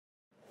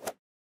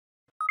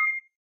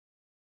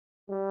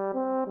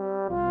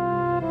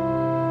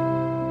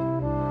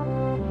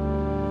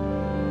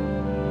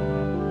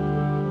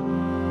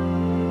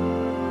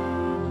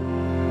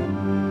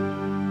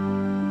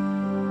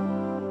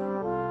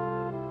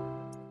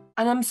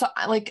And I'm so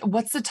like,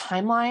 what's the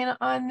timeline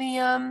on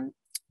the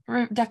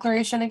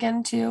declaration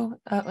again too?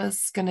 That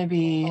was going to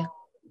be.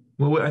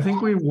 Well, I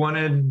think we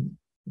wanted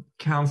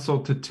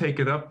council to take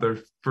it up their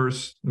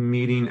first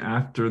meeting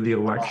after the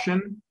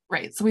election.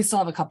 Right. So we still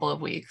have a couple of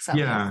weeks.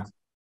 Yeah.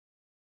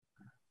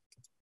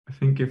 I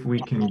think if we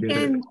can get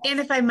it. And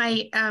if I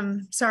might,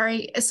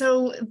 sorry.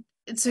 So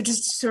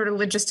just sort of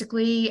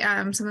logistically,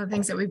 some of the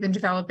things that we've been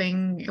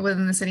developing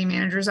within the city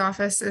manager's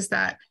office is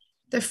that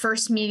the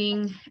first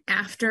meeting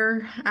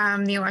after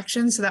the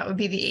election, so that would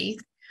be the 8th,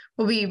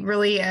 will be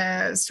really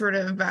a sort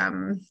of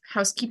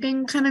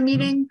housekeeping kind of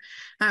meeting.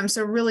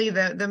 So really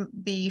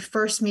the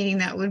first meeting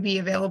that would be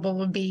available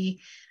would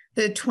be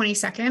the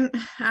 22nd,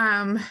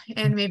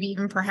 and maybe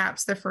even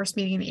perhaps the first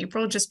meeting in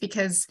April, just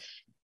because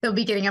they'll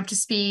be getting up to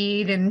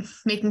speed and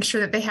making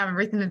sure that they have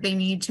everything that they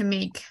need to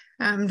make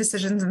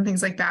decisions and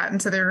things like that.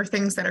 And so there are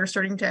things that are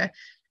starting to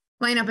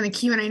line up in the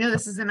queue. And I know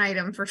this is an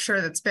item for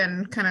sure that's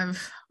been kind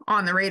of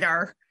on the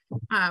radar.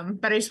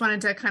 But I just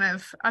wanted to kind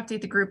of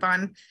update the group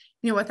on,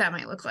 what that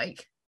might look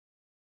like.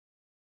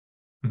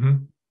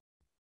 Mm-hmm.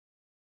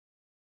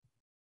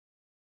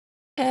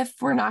 If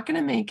we're not going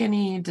to make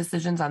any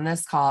decisions on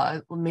this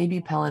call,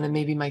 maybe Pellin and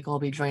maybe Michael will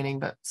be joining,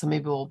 but so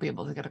maybe we'll be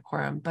able to get a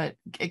quorum. But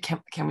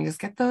can we just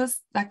get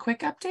that quick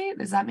update?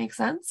 Does that make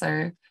sense,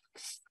 or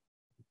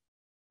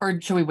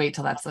should we wait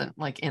till that's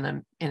like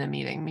in a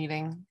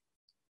meeting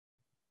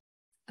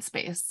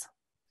space?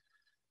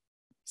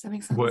 Does that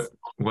make sense?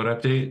 What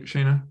update,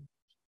 Shayna?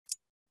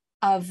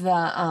 Of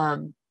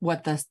the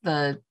what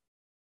the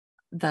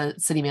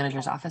city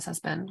manager's office has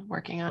been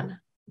working on.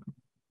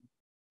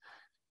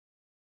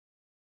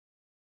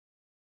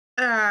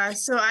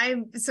 So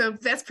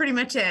that's pretty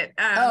much it.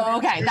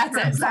 Okay, that's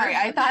it. Sorry,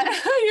 I thought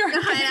you were.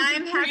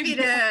 I'm happy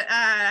to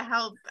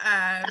help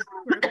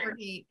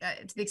coordinate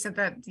to the extent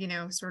that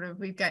sort of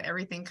we've got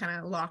everything kind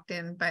of locked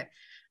in, but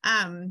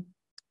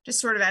just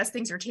sort of as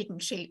things are taking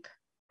shape,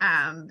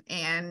 and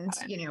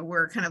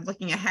we're kind of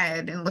looking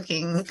ahead and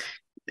looking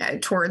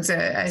towards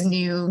a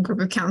new group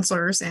of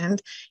counselors,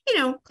 and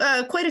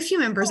quite a few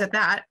members at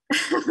that.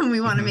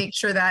 We want to make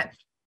sure that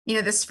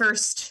this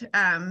first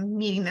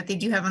meeting that they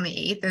do have on the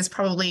 8th is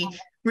probably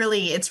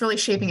it's really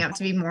shaping up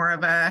to be more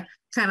of a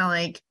kind of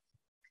like,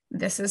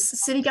 this is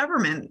city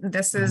government.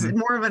 This is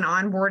more of an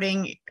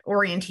onboarding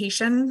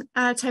orientation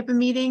type of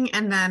meeting.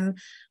 And then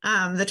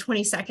the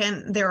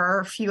 22nd, there are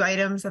a few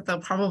items that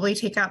they'll probably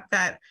take up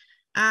that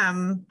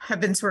have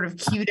been sort of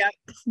queued up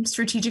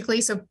strategically.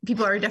 So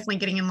people are definitely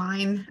getting in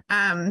line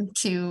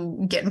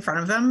to get in front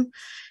of them.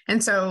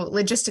 And so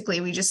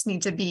logistically, we just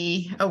need to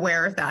be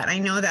aware of that. I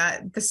know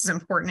that this is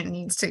important. It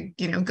needs to,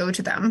 go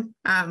to them.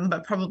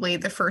 But probably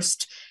the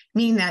first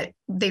meeting that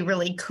they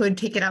really could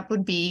take it up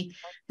would be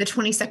the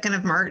 22nd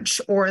of March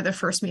or the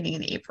first meeting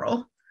in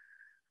April.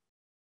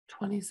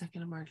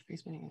 22nd of March,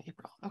 first meeting in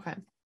April. Okay.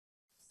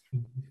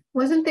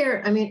 Wasn't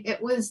there,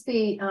 it was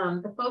the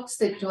folks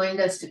that joined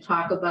us to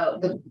talk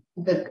about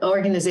the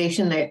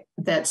organization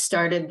that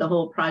started the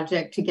whole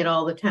project to get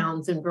all the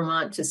towns in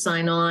Vermont to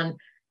sign on.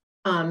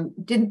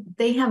 Did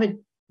they have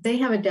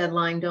a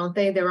deadline, don't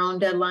they? Their own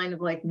deadline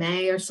of like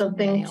May or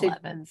something? May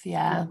 11th,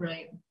 yeah.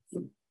 Right.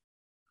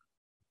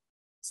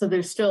 So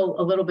there's still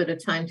a little bit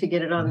of time to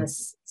get it on the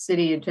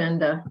city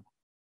agenda,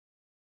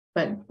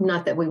 but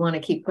not that we want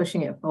to keep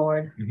pushing it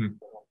forward. Mm-hmm.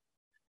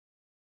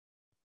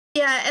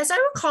 Yeah, as I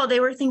recall,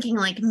 they were thinking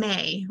like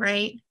May,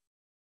 right?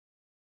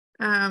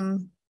 So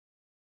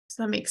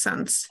that makes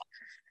sense.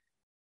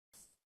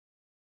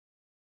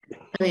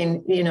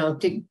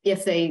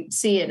 If they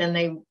see it and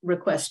they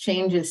request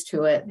changes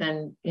to it,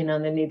 then,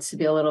 there needs to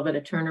be a little bit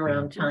of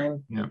turnaround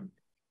time. Yeah.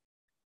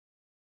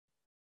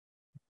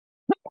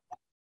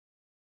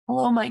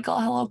 Hello,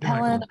 Michael. Hello,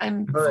 Pellin.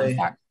 I'm so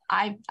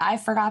sorry. I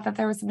forgot that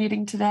there was a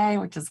meeting today,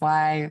 which is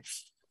why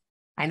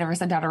I never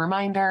sent out a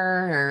reminder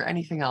or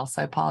anything else.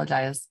 So I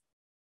apologize.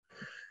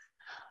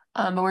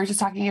 But we're just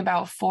talking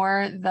about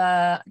for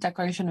the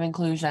Declaration of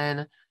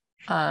Inclusion,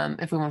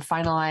 if we want to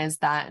finalize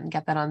that and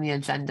get that on the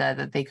agenda,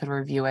 that they could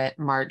review it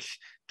March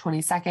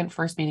 22nd,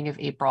 first meeting of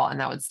April, and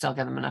that would still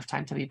give them enough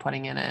time to be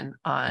putting it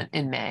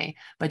in May.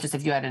 But just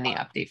if you had any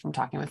update from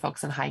talking with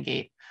folks in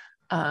Highgate.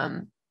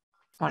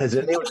 Has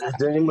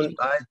anyone,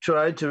 I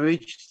tried to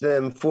reach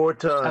them 4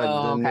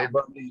 times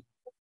and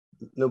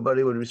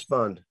nobody would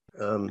respond.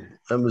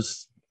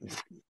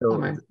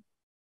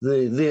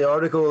 The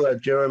article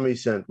that Jeremy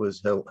sent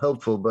was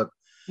helpful, but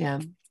yeah,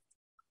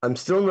 I'm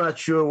still not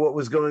sure what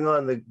was going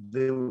on.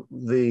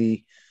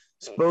 The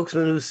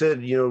spokesman who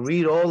said,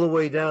 read all the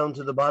way down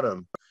to the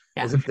bottom,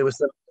 as if there was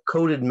some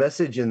coded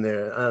message in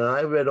there. And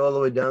I read all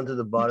the way down to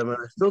the bottom, and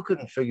I still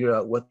couldn't figure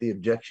out what the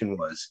objection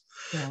was.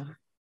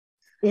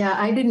 Yeah,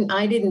 I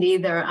didn't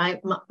either.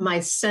 My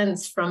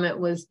sense from it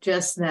was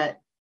just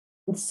that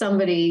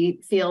somebody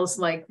feels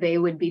like they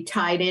would be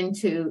tied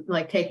into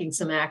like taking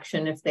some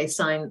action if they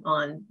sign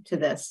on to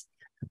this.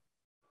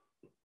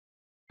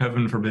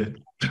 Heaven forbid.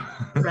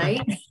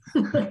 Right?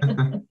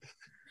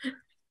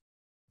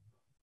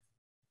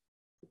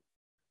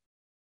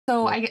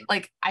 So I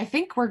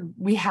think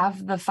we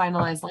have the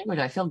finalized language.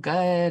 I feel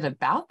good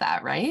about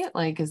that, right?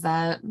 Like, does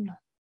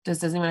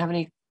anyone have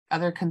any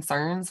other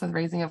concerns with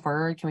raising it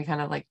forward? Can we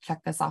kind of like check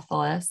this off the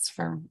list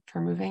for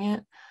moving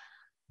it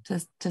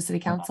to city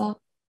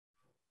council?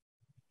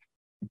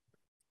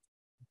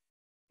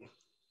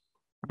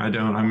 I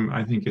don't.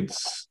 I think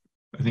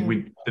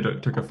we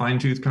took a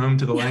fine-tooth comb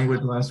to the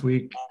language last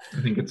week.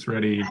 I think it's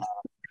ready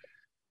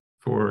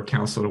for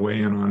council to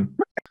weigh in on.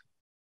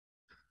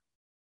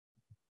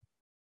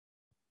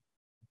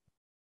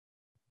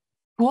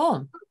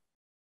 Cool.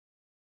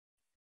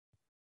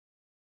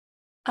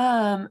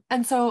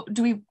 And so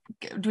do we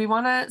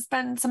want to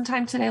spend some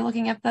time today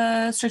looking at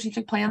the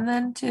strategic plan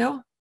then too?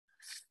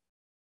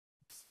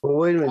 Well,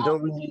 wait a minute.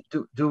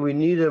 Do we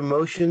need a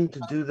motion to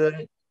do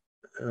that?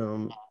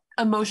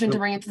 A motion to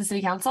bring it to the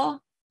city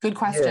council? Good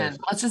question. Yes.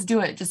 Let's just do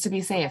it just to be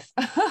safe.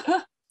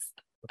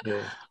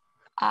 Okay.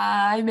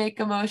 I make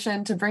a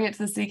motion to bring it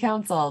to the city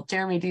council.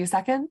 Jeremy, do you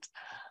second?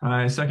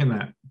 I second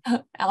that.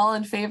 All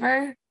in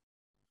favor?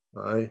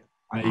 Aye.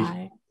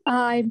 Aye.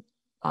 Aye.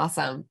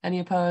 Awesome. Any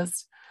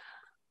opposed?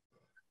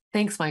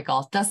 Thanks,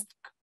 Michael. Just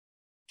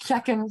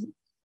checking.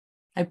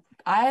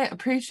 I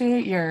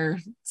appreciate your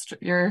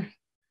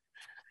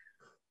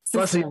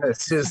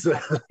fussiness is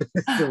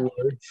the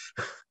word.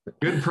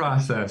 Good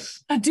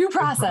process. A due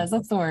process.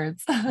 That's the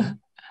words.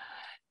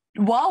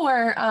 While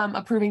we're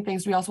approving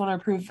things, we also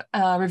want to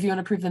review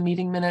and approve the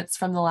meeting minutes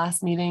from the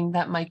last meeting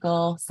that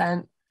Michael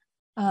sent.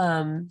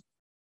 I'm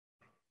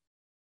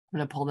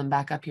going to pull them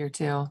back up here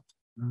too.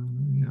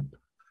 Yep.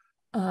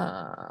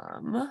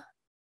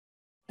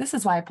 This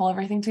is why I pull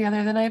everything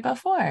together the night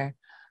before.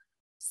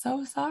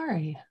 So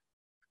sorry.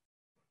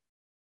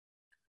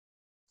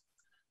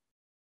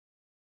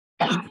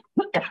 Yep.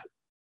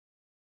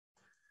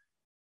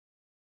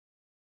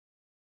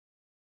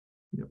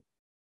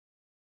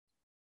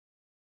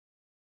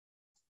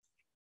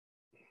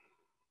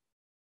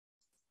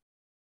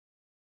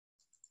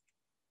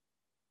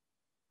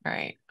 All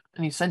right.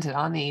 And you sent it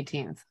on the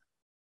 18th.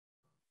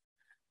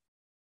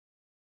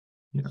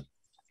 Yeah.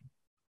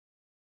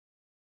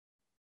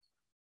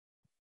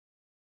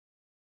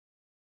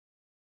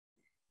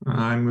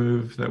 I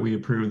move that we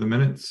approve the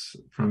minutes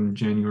from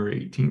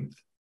January 18th.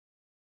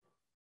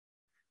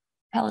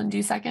 Helen, do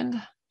you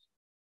second?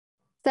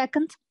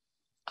 Second.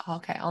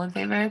 Okay, all in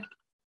favor?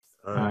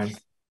 Aye.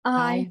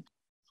 Aye.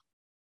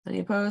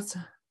 Any opposed?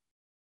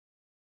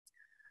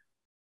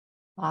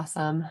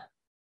 Awesome.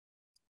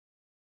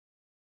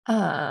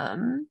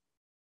 Now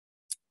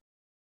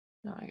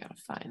I gotta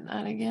find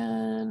that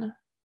again.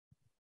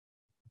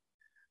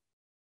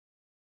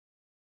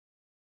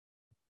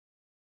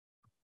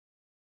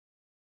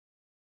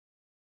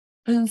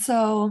 And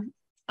so,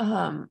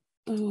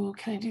 ooh,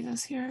 can I do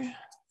this here?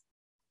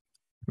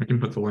 We can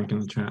put the link in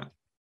the chat.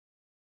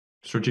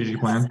 Strategic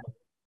plan.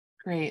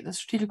 Great, the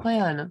strategic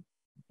plan.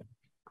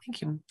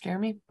 Thank you,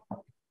 Jeremy.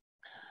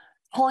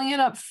 Pulling it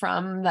up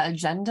from the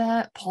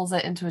agenda pulls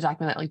it into a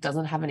document that like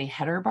doesn't have any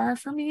header bar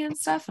for me and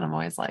stuff. And I'm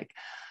always like,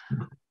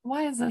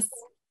 why is this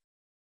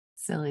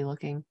silly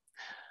looking?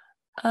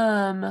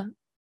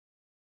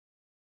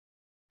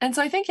 And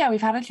so I think, yeah,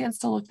 we've had a chance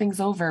to look things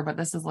over, but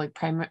this is like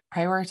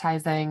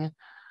prioritizing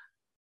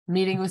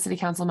meeting with city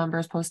council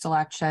members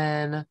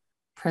post-election,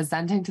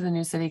 presenting to the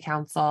new city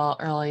council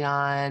early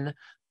on,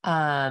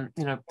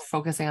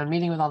 focusing on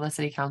meeting with all the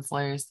city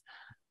councilors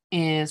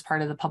is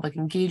part of the public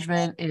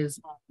engagement, is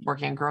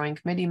working on growing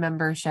committee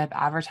membership,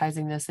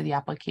 advertising the city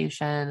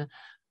application,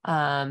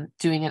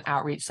 doing an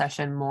outreach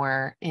session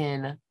more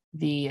in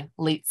the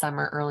late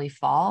summer, early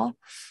fall.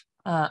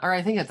 Or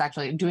I think it's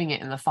actually doing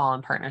it in the fall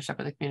in partnership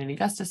with the Community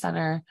Justice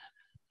Center.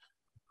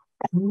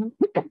 And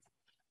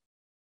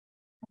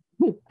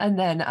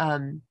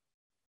then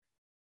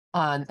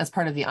as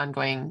part of the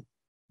ongoing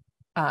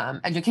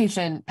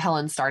education,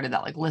 Helen started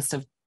that like list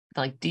of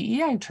like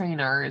DEI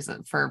trainers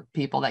for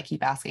people that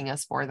keep asking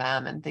us for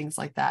them and things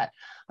like that,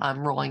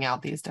 rolling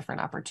out these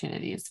different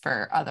opportunities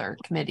for other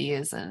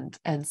committees and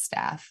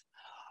staff.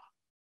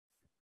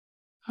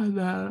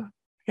 And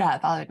yeah,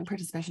 athletic and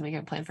participation we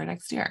can plan for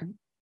next year.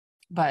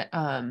 But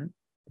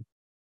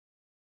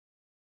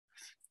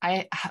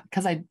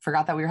because I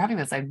forgot that we were having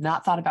this, I've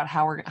not thought about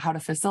how to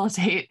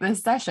facilitate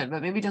this session,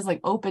 but maybe just like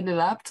open it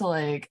up to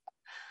like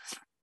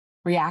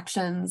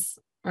reactions,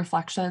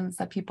 reflections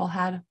that people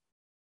had.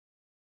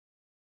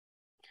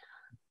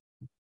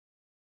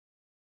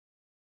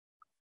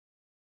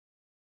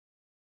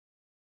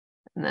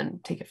 And then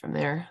take it from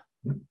there.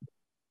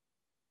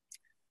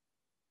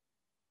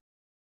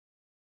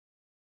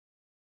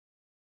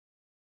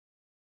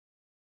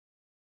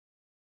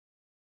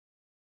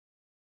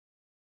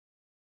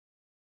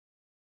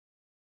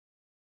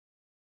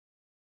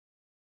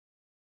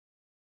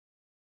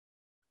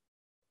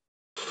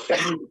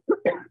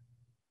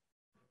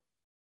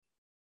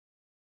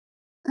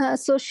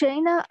 So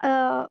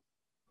Shayna,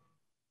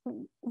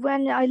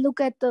 when I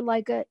look at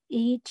the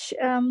each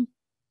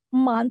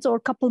month or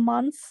couple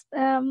months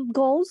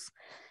goals,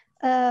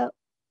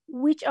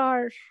 which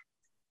are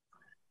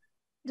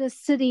the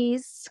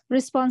city's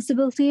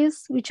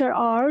responsibilities, which are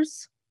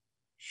ours?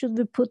 Should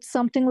we put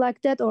something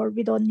like that, or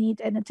we don't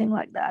need anything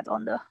like that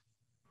on the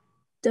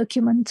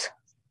document?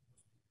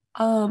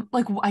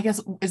 Like, I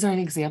guess, is there an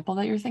example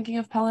that you're thinking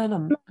of, Pelin?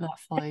 I'm not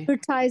fully.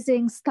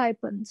 Advertising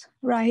stipend,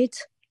 right?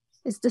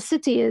 It's the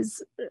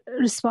city's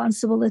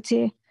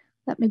responsibility.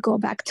 Let me go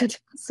back to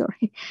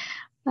sorry.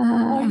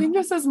 Well, I think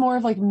this is more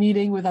of like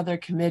meeting with other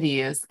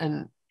committees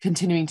and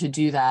continuing to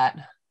do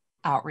that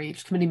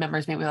outreach. Committee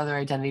members meet with other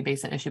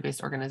identity-based and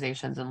issue-based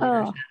organizations and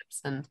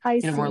leaderships, and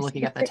more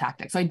looking at the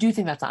tactics. So I do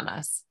think that's on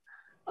us.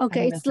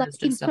 Okay, it's like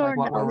internal. Like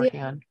what we're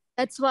working on.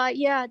 That's why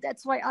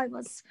I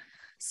was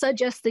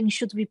suggesting,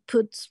 should we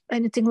put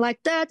anything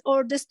like that,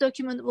 or this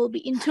document will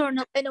be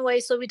internal anyway,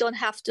 so we don't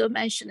have to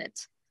mention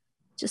it.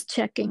 Just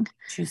checking.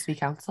 Choose to be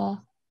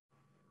council.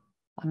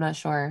 I'm not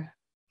sure.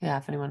 Yeah,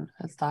 if anyone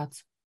has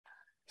thoughts.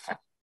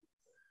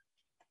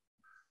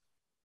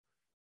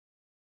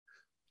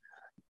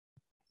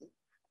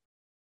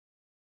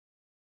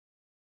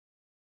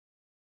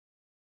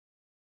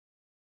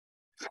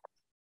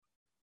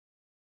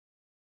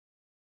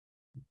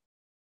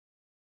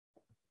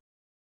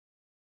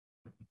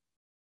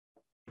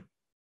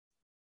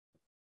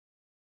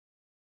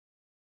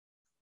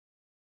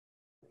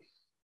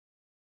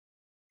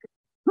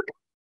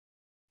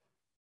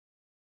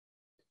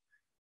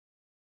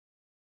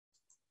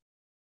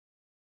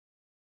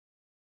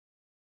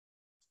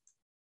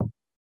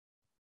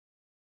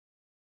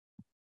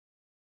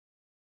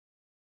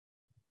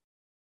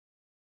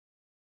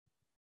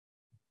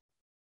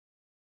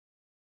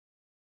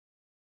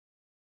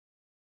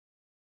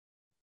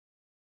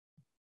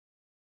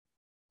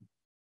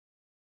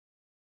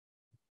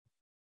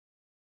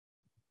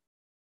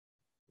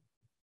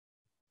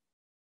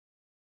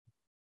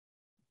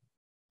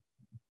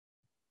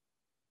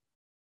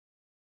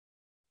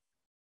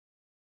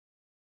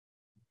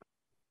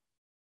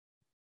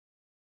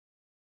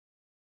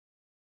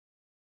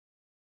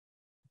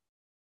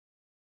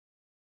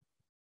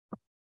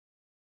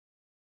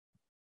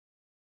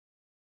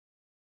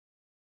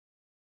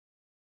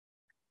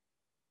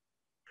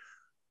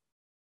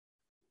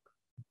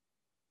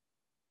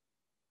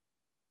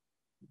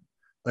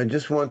 I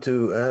just want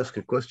to ask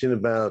a question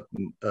about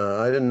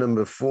item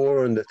number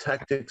 4 and the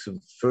tactics of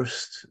the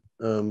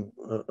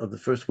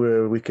first,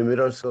 where we commit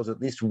ourselves,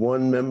 at least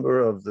one member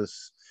of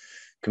this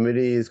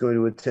committee is going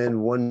to attend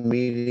one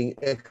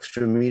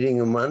extra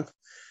meeting a month.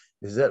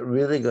 Is that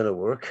really going to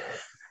work?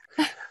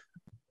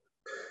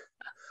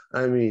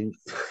 I mean,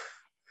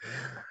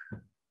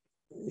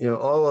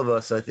 all of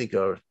us, I think,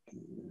 are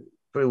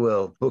pretty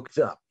well booked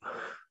up.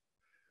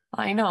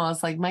 I know.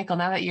 It's like, Michael,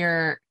 now that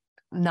you're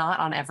not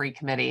on every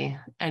committee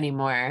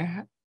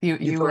anymore,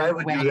 you were I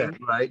would do that,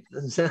 right?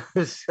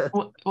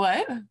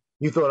 What?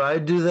 You thought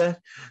I'd do that?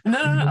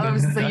 No.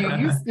 So you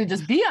used to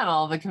just be on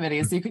all the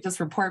committees, so you could just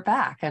report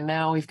back, and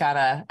now we've got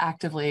to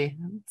actively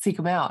seek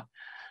them out.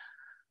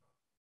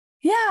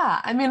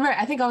 Yeah, I mean, right.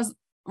 I think I was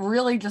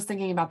really just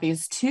thinking about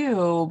these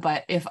two,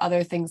 but if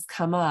other things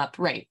come up,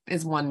 right,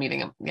 is one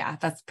meeting. Yeah,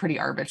 that's pretty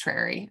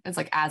arbitrary. It's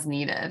like as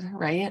needed,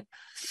 right?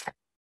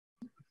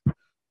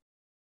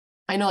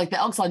 I know, like the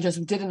Elks Lodge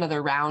just did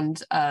another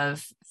round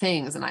of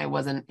things and I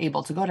wasn't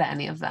able to go to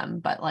any of them,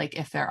 but like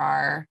if there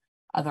are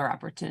other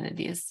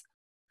opportunities,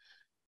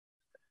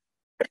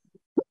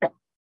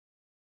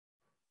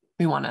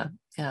 we want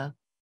to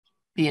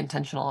be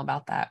intentional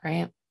about that,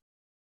 right?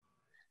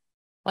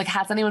 Like,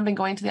 has anyone been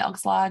going to the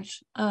Elks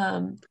Lodge?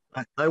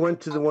 I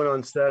went to the one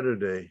on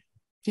Saturday.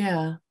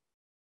 Yeah.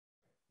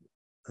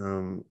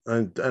 And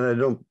I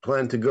don't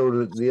plan to go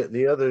to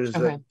the others.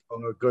 Okay.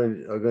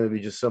 That are going to be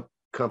just some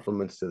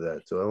compliments to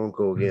that, so I won't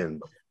go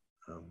again.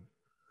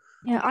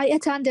 Yeah, I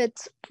attended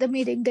the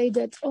meeting they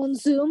did on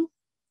Zoom.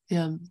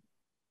 Yeah.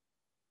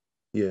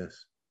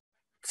 Yes.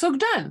 So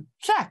done.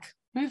 Check.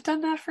 We've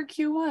done that for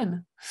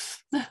Q1.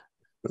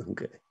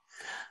 Okay.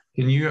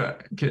 Can you,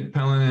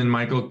 Pelin and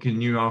Michael, can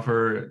you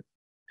offer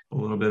a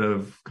little bit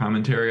of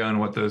commentary on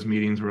what those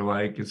meetings were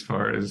like as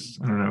far as,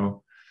 I don't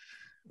know,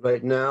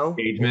 right now,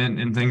 engagement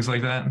and things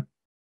like that?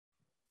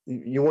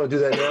 You want to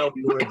do that now? Or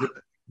you want to do it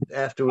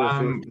after we're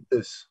finished with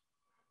this?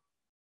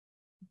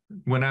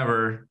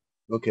 Whenever.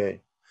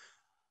 Okay.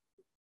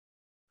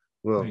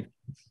 Well,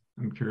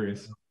 I'm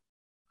curious.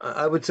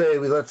 I would say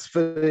let's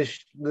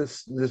finish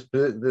this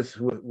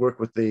work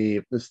with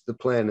the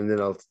plan, and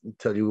then I'll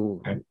tell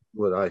you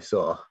what I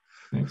saw.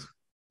 Thanks.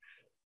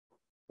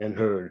 And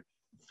heard.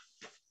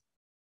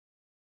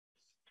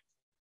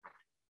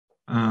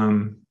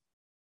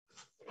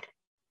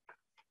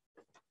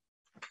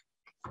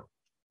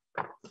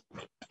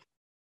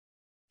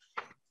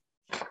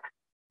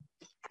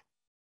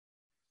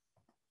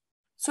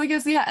 So I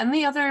guess, yeah, and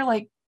the other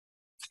like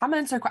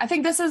comments are, I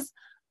think this is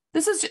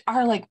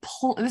our like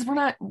we're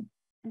not,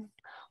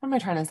 what am I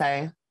trying to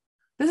say?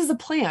 This is a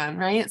plan,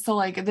 right? So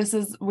like this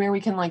is where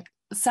we can like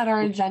set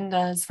our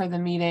agendas for the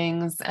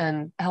meetings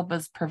and help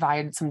us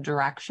provide some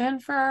direction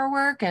for our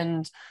work.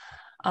 And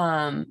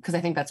because I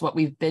think that's what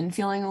we've been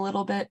feeling, a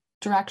little bit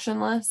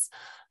directionless.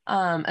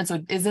 And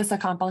so is this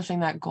accomplishing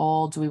that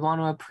goal? Do we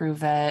want to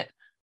approve it?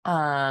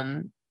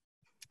 And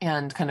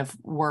kind of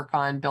work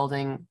on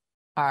building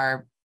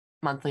our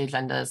monthly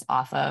agendas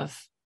off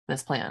of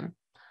this plan?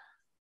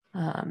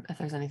 If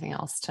there's anything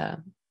else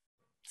to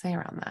say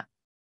around that.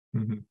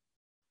 Mm-hmm.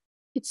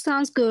 It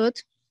sounds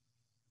good.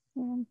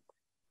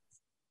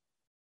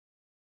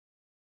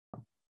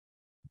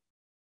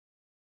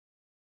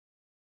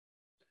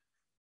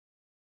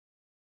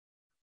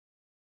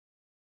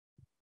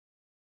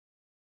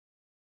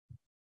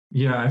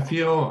 Yeah, I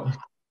feel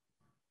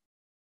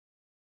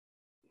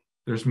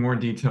there's more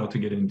detail to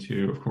get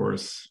into, of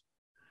course.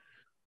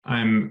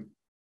 I'm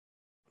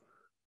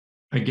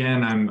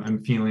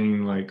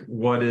feeling like,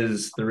 what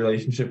is the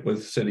relationship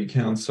with city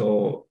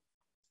council?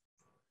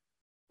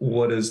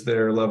 What is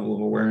their level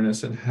of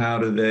awareness, and how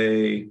do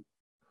they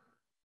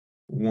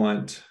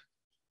what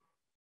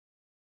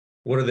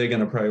are they going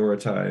to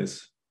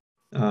prioritize?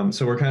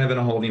 So we're kind of in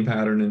a holding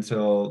pattern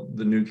until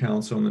the new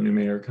council and the new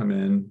mayor come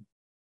in.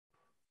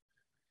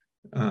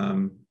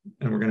 And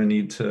we're going to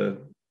need to,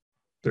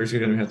 there's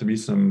going to have to be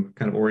some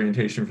kind of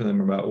orientation for them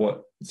about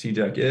what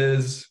CJAC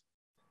is,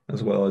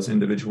 as well as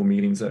individual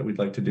meetings that we'd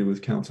like to do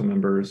with council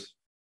members.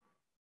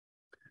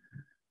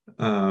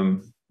 So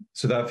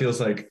that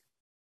feels like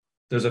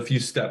there's a few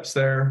steps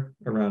there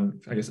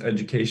around, I guess,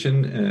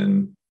 education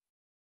and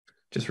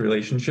just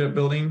relationship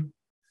building.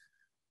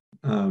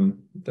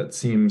 That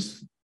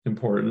seems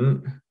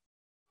important.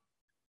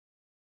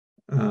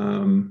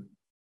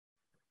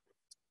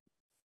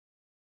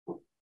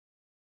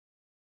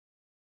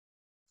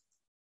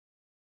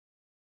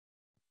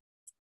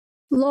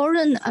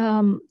 Lauren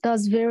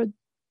does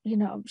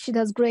she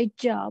does great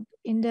job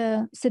in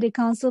the city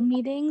council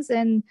meetings,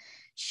 and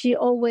she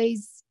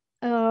always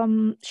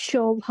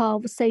show how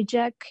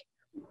MSEJAC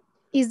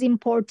is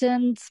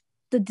important,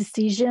 the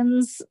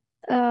decisions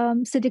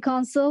city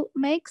council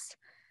makes.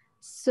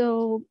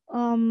 So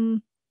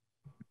I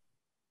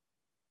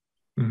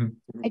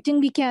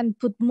think we can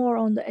put more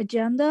on the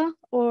agenda,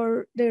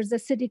 or there's a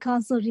city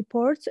council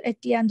report at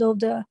the end of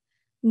the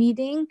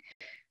meeting.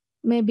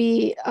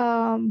 Maybe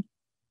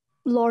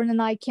Lauren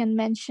and I can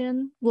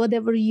mention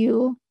whatever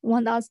you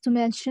want us to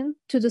mention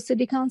to the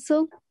city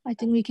council. I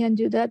think we can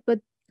do that. But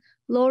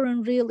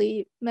Lauren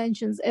really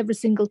mentions every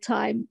single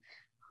time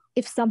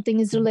if something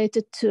is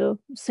related to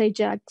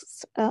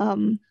MSEJAC's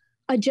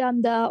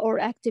agenda or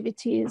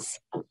activities.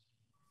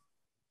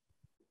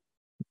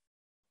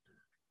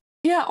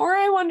 Yeah, or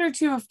I wonder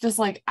too if just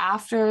like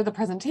after the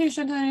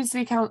presentation to the new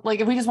city council,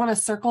 like if we just want to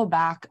circle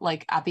back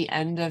like at the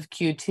end of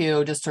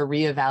Q2 just to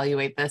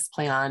reevaluate this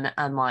plan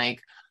and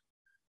like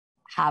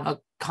have a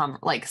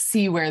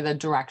see where the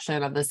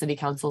direction of the city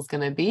council is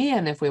going to be,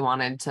 and if we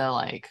wanted to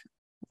like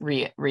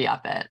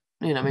re-up it,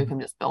 maybe we can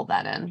just build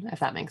that in, if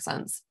that makes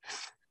sense.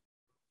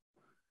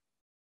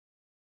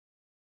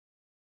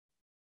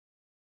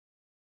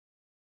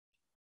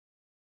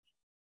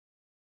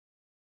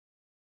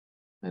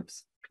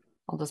 Oops.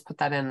 I'll just put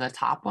that in the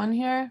top one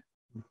here.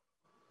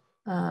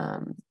 What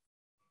am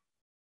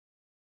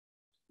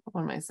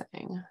I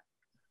saying?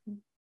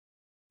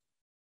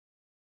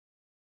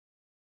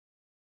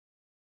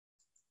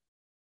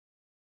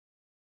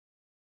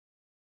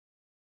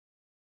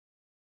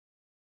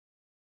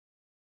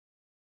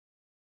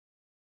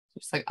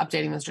 Just like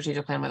updating the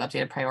strategic plan with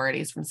updated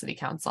priorities from city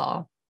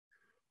council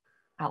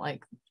at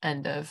like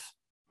end of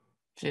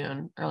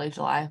June, early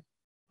July.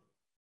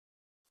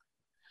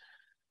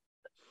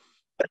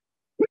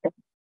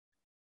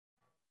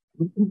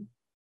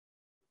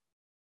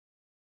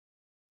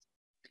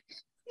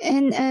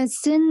 And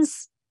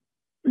since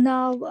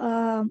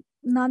now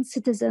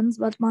non-citizens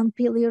but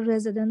Montpelier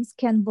residents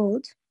can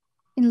vote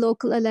in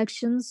local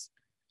elections,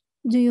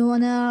 do you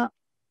want to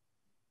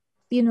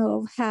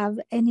have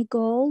any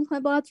goal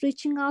about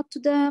reaching out to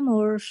them?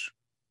 Or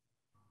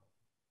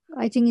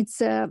I think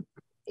it's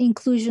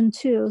inclusion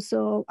too,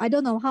 so I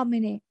don't know how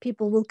many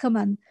people will come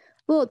and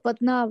vote,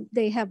 but now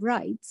they have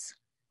rights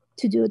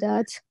to do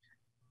that.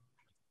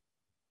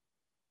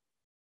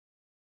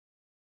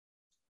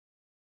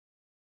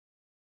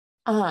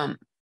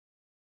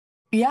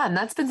 Yeah, and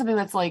that's been something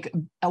that's like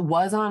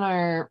was on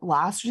our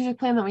last strategic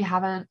plan that we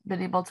haven't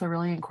been able to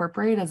really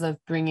incorporate, as of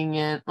bringing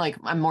in, like,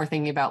 I'm more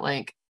thinking about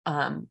like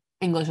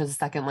English as a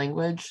second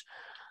language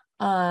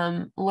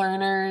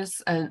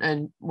learners,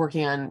 and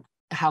working on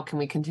how can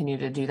we continue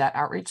to do that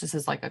outreach. This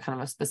is like a kind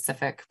of a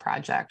specific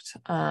project.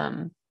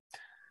 I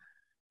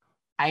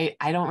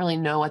don't really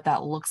know what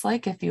that looks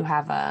like. If you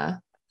have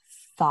a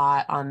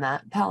thought on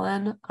that,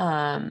 Pelin,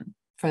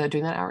 for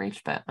doing that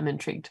outreach, but I'm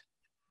intrigued.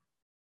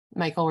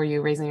 Michael, were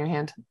you raising your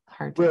hand?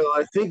 Hard to... Well,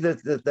 I think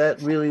that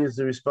really is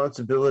the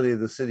responsibility of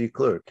the city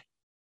clerk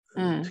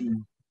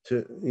to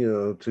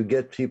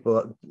get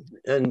people,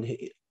 and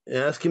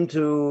ask him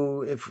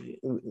to, if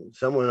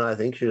someone, I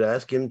think, should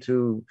ask him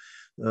to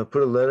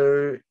put a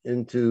letter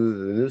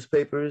into the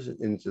newspapers,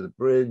 into the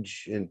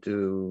Bridge,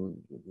 into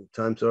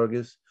Times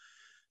Argus,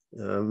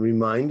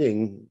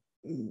 reminding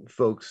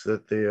folks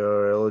that they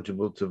are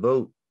eligible to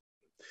vote.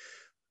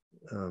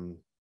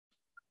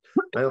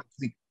 I don't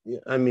think Yeah,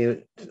 I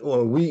mean,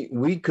 well,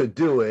 we could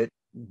do it,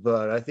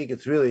 but I think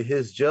it's really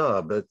his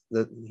job. That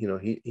you know,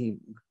 he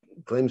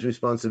claims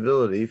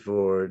responsibility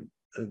for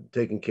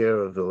taking care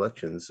of the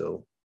elections.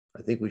 So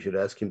I think we should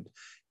ask him,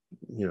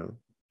 you know,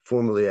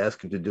 formally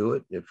ask him to do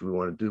it if we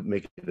want to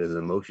make it as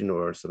a motion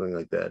or something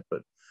like that.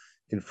 But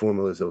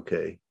informal is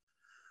okay.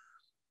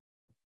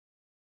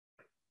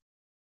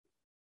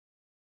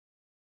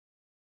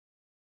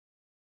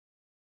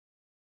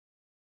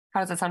 How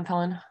does that sound,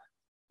 Helen?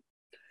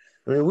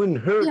 I mean, it wouldn't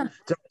hurt to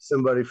have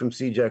somebody from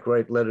CJAC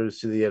write letters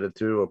to the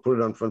editor or put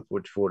it on Front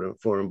Porch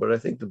Forum, but I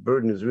think the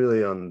burden is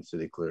really on the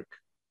city clerk.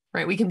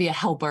 Right. We can be a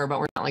helper, but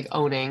we're not like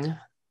owning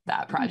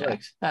that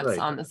project. That's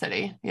on the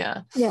city.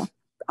 Yeah. Yeah.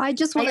 I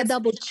just want to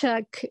double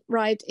check,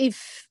 right,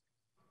 if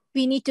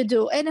we need to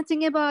do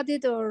anything about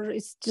it or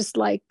it's just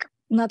like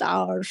not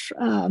our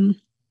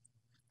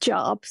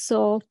job.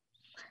 So,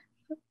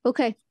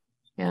 okay.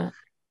 Yeah.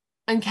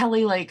 And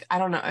Kelly, like, I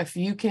don't know if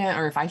you can,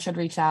 or if I should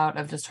reach out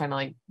of just trying to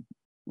like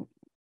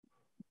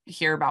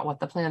hear about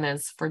what the plan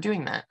is for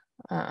doing that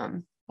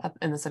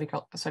in the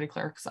city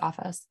clerk's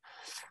office.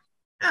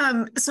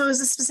 So is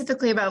this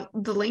specifically about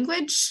the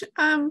language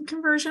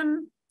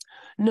conversion?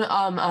 No,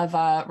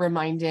 of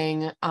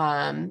reminding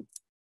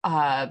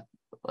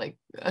like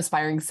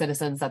aspiring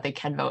citizens that they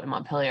can vote in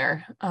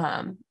Montpelier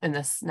in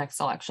this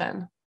next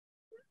election.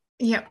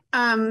 Yep.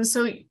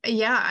 So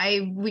yeah,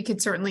 we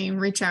could certainly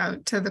reach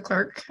out to the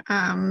clerk.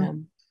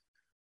 And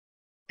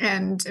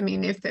I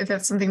mean, if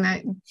that's something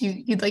that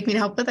you'd like me to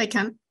help with, I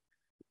can.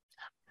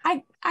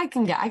 I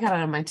got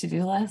it on my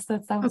to-do list.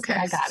 That sounds okay.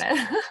 I got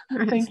it.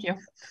 Right. Thank you.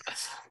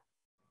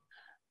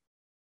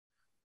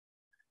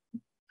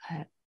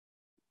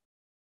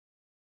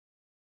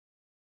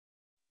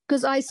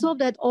 Because I saw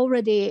that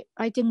already.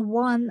 I think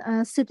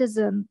one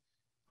citizen,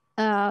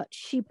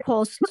 she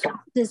posted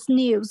this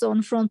news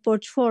on Front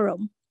Porch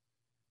Forum.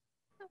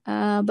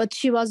 But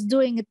she was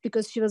doing it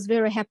because she was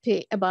very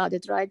happy about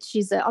it, right?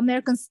 She's an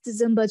American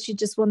citizen, but she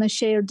just want to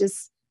share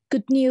this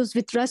good news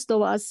with the rest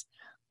of us.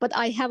 But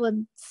I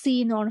haven't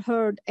seen or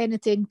heard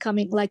anything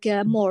coming like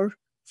a more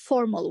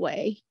formal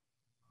way.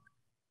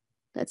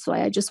 That's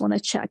why I just want to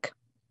check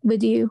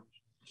with you.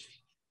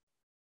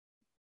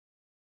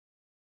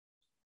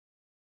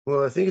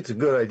 Well, I think it's a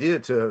good idea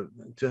to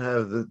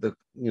have the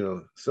you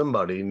know,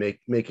 somebody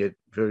make it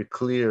very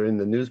clear in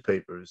the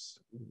newspapers,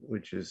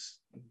 which is,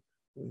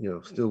 you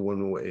know, still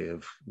one way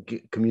of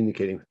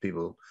communicating with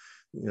people,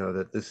 you know,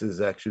 that this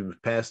is actually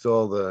past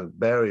all the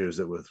barriers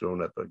that were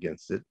thrown up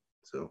against it.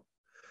 So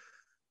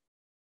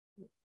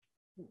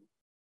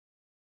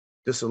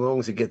just so long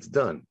as it gets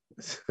done.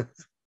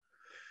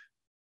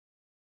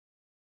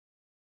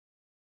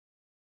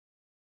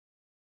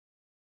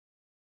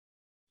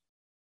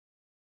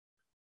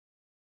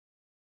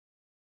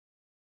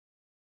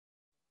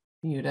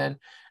 Muted.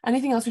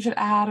 Anything else we should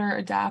add or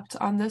adapt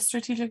on this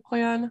strategic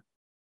plan?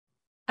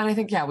 And I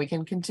think, yeah, we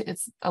can continue.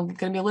 It's going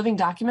to be a living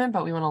document,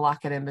 but we want to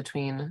lock it in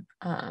between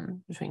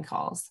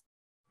calls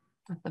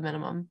at the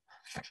minimum.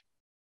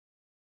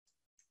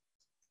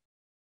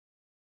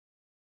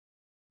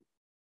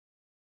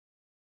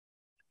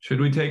 Should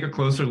we take a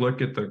closer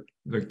look at the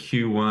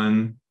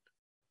Q1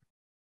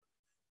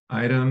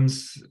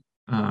 items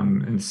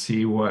and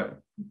see what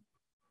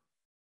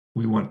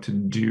we want to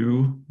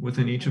do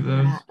within each of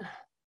those?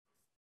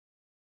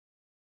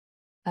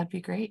 That'd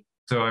be great.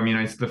 So, I mean,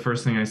 the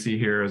first thing I see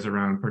here is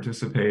around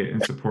participate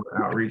and support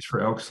outreach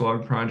for Elks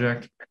Log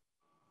project.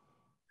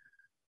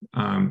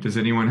 Does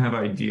anyone have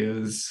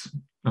ideas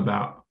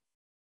about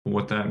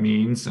what that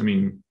means? I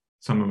mean,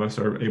 some of us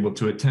are able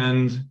to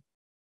attend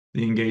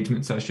the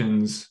engagement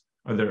sessions.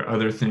 Are there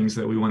other things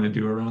that we want to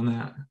do around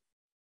that?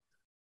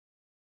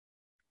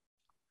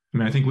 I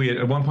mean, I think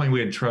at one point we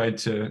had tried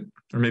to,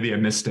 or maybe I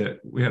missed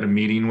it. We had a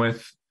meeting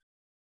with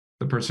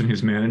the person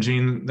who's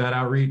managing that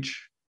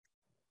outreach.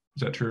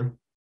 Is that true?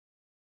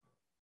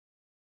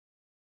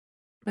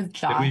 With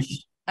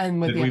Josh and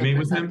with did we meet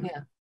with him?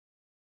 Yeah.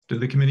 Did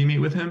the committee meet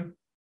with him?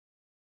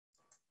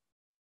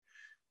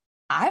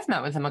 I've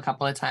met with him a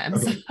couple of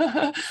times. Okay.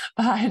 But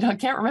I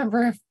can't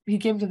remember if he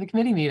came to the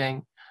committee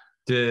meeting.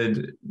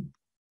 Did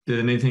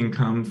anything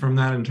come from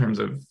that in terms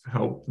of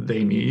help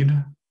they need?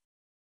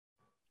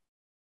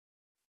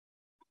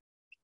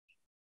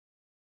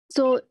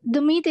 So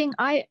the meeting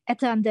I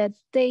attended,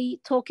 they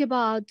talk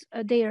about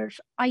their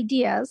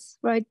ideas,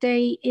 right?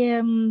 They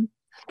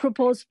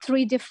proposed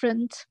 3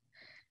 different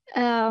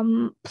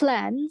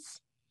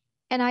plans.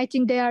 And I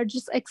think they are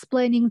just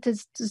explaining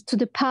this to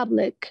the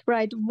public,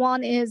 right?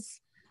 One is,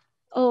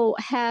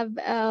 have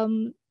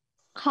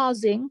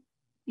housing,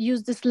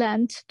 use this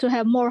land to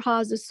have more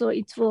houses so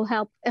it will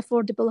help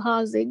affordable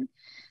housing.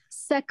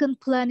 Second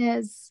plan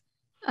is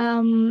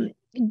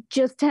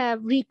just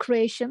have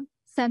recreation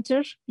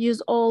center, use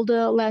all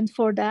the land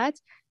for that.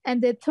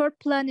 And the third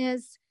plan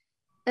is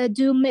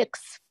do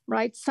mix,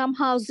 right? Some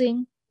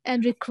housing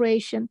and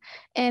recreation.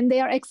 And they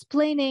are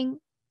explaining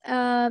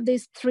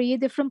these 3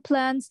 different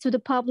plans to the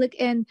public.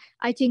 And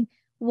I think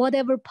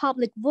whatever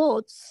public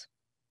votes,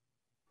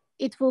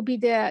 it will be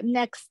the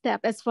next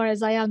step, as far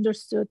as I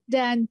understood.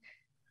 Then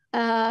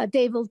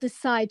they will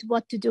decide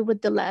what to do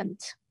with the land.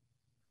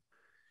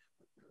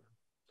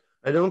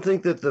 I don't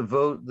think that the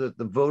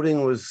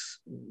voting was,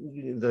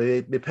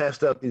 they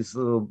passed out these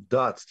little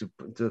dots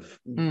to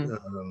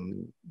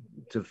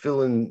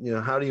fill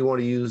in, how do you want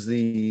to use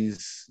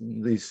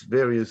these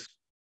various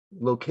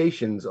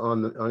locations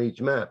on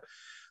each map.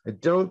 I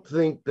don't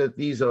think that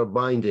these are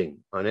binding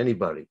on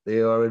anybody. They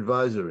are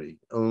advisory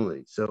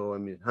only. So, I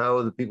mean,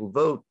 how the people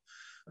vote,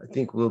 I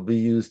think, will be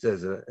used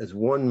as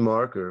one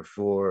marker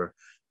for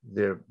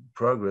their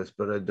progress,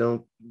 but I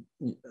don't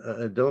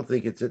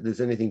think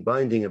there's anything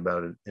binding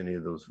about it, any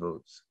of those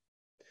votes.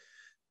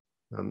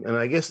 And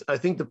I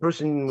think the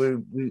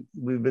person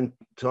we've been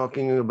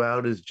talking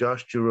about is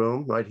Josh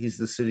Jerome, right? He's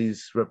the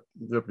city's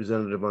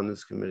representative on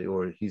this committee,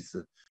 or he's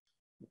the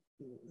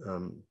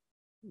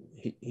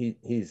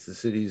he's the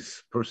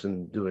city's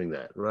person doing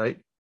that, right?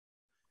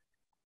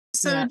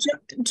 So Yeah.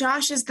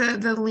 Josh is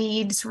the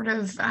lead sort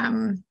of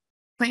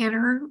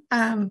planner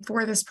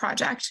for this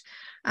project.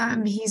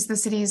 He's the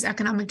city's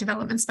economic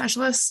development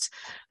specialist.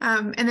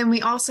 And then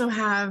we also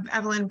have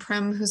Evelyn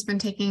Prim, who's been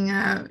taking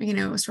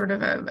sort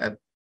of a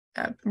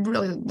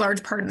really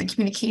large part in the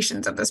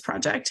communications of this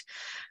project.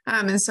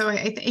 And so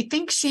I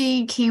think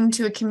she came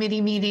to a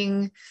committee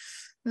meeting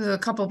a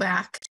couple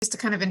back just to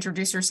kind of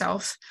introduce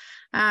herself.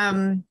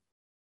 And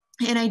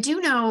I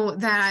do know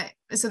that,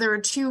 so there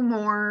are 2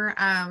 more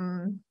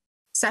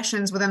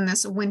sessions within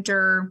this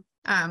winter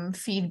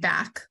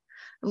feedback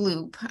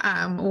loop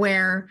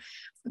where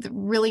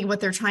really what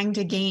they're trying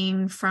to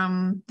gain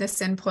from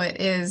this input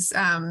is,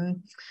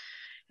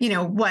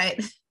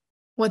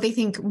 what they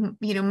think,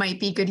 might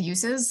be good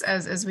uses,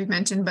 as we've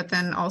mentioned, but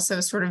then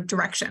also sort of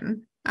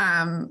direction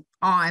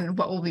on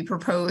what will be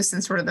proposed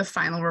in sort of the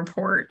final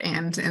report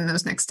and in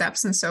those next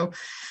steps. And so,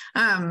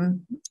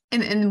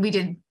 and we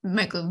did,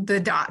 Michael,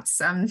 the dots,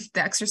 the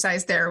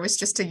exercise there was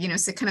just to,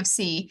 to kind of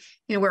see,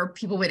 where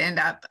people would end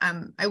up.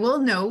 I will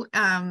note,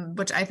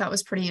 which I thought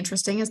was pretty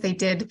interesting, is they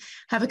did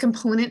have a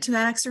component to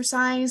that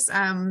exercise,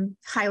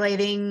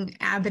 highlighting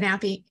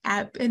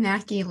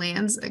Abenaki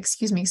lands,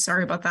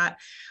 sorry about that,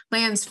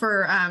 lands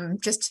for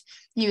just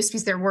use,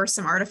 because there were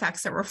some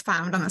artifacts that were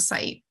found on the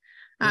site.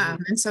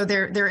 And so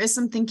there is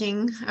some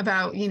thinking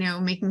about,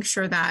 making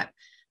sure that,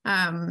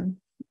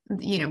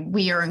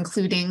 we are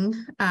including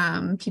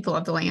people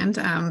of the land.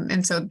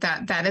 And so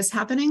that is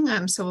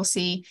happening. So we'll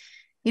see,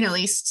 at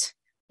least,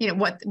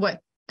 what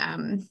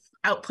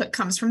output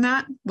comes from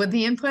that with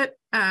the input.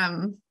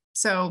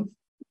 So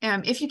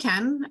if you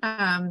can,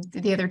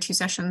 the other 2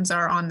 sessions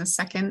are on the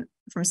 2nd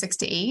from 6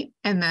 to 8,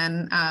 and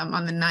then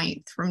on the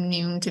 9th from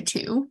noon to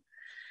 2,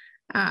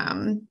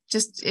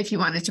 just if you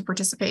wanted to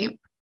participate.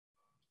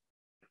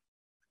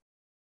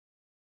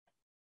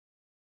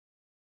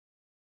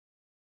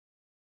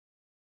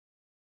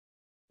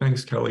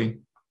 Thanks, Kelly.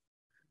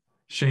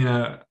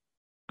 Shana,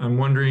 I'm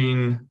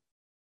wondering,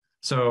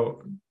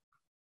 so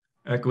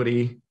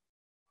equity,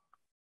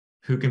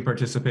 who can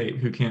participate,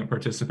 who can't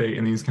participate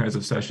in these kinds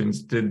of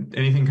sessions? Did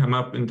anything come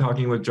up in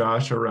talking with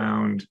Josh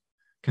around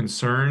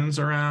concerns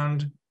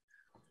around?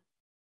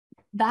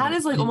 That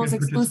is like almost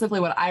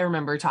exclusively what I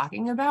remember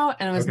talking about.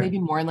 And it was maybe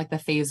more in like the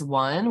phase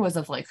 1 was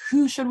of like,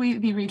 who should we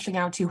be reaching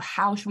out to?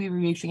 How should we be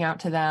reaching out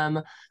to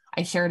them?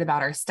 I shared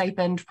about our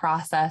stipend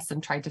process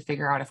and tried to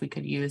figure out if we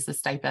could use the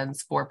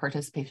stipends for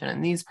participation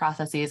in these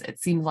processes. It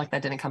seems like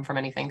that didn't come from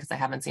anything because I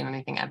haven't seen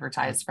anything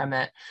advertised from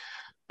it.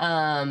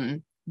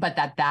 But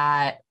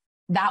that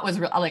was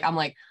real. Like, I'm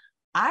like,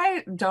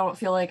 I don't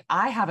feel like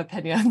I have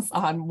opinions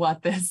on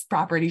what this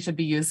property should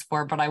be used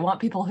for, but I want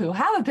people who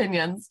have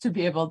opinions to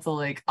be able to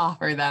like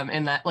offer them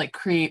in that, like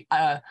create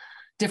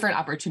different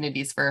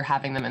opportunities for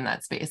having them in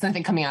that space. And I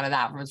think coming out of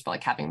that was for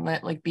like having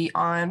it like be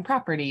on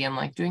property and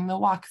like doing the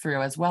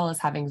walkthrough, as well as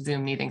having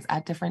Zoom meetings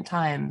at different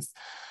times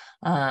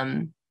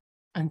and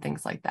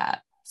things like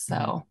that.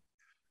 So,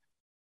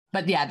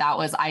 but yeah, that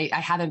was, I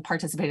haven't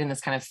participated in this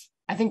kind of,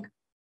 I think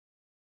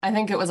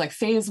it was like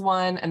phase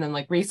 1 and then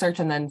like research.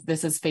 And then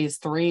this is phase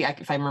 3,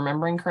 if I'm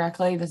remembering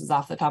correctly. This is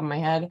off the top of my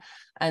head.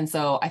 And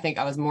so I think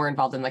I was more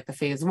involved in like the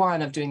phase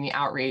 1 of doing the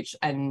outreach.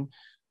 And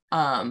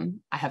I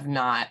have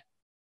not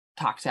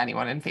talked to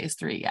anyone in phase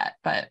 3 yet,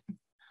 but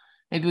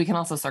maybe we can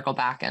also circle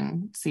back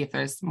and see if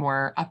there's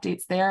more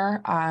updates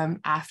there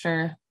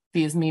after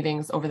these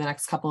meetings over the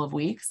next couple of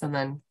weeks, and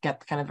then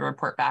get kind of the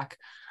report back.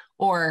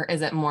 Or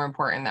is it more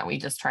important that we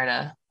just try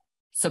to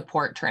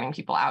support turning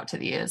people out to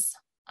these?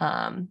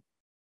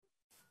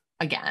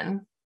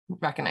 Again,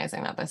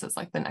 recognizing that this is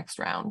like the next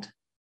round.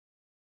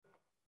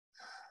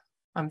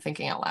 I'm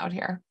thinking out loud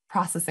here,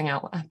 processing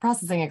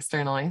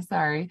externally,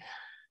 sorry.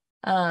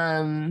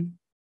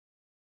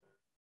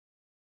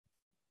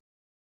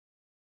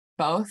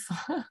 Both.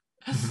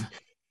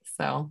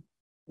 So.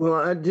 Well,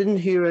 I didn't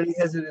hear any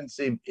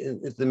hesitancy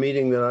at the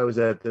meeting that I was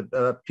at,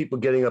 people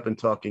getting up and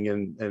talking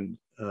and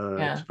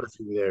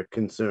expressing their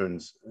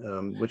concerns,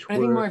 which I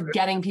think more of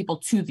getting people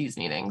to these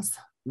meetings,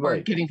 or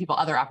giving people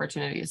other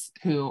opportunities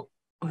who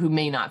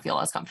may not feel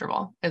as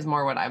comfortable is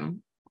more what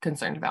I'm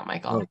concerned about,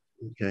 Michael.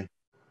 Okay.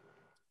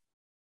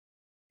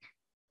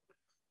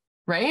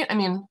 Right? I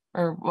mean,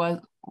 or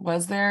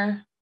was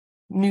there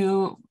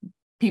new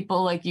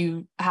people like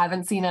you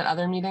haven't seen at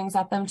other meetings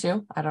at them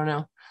too? I don't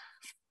know.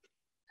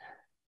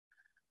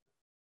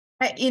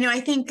 I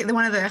think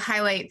one of the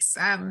highlights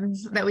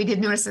that we did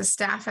notice as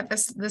staff at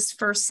this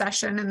first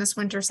session and this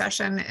winter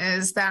session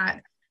is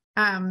that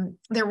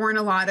there weren't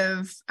a lot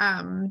of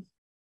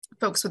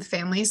folks with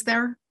families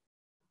there.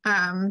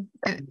 And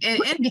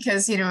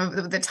because,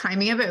 the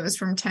timing of it was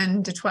from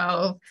 10 to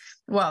 12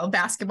 while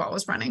basketball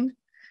was running.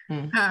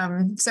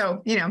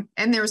 So,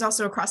 and there was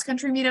also a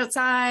cross-country meet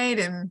outside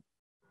and,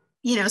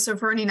 so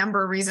for any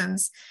number of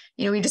reasons,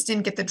 we just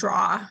didn't get the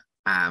draw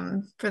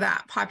for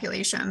that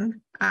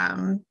population.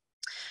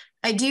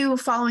 I do,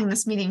 following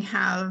this meeting,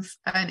 have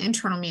an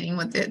internal meeting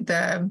with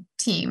the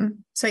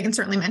team, so I can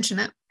certainly mention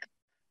it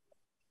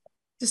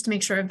just to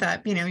make sure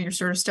that, you're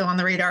sort of still on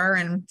the radar.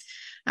 And,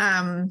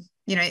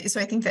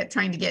 so I think that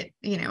trying to get,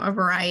 a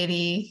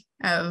variety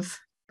of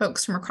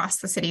folks from across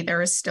the city,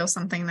 there is still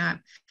something that,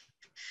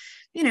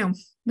 we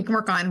can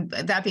work on.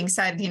 That being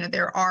said,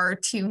 there are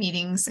 2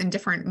 meetings in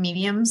different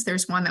mediums.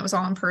 There's one that was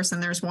all in person.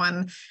 There's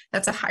one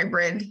that's a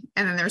hybrid,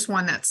 and then there's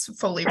one that's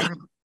fully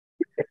remote.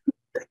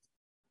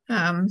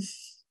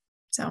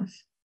 So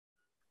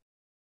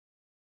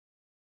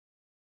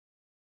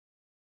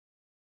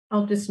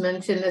I'll just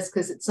mention this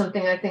because it's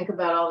something I think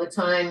about all the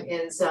time.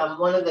 Is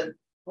one of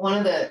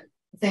the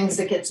things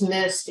that gets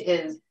missed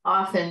is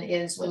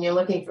when you're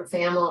looking for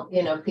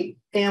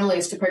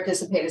families to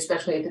participate,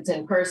 especially if it's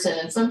in person,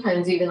 and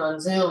sometimes even on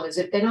Zoom, is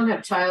if they don't have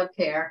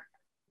childcare,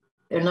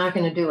 they're not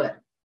going to do it.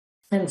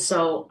 And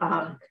so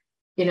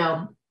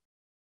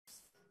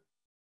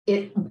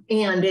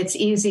it's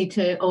easy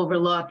to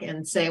overlook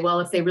and say, well,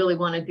 if they really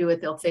want to do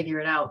it, they'll figure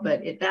it out.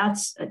 But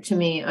that's, to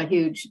me, a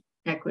huge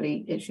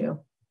equity issue.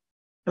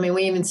 I mean,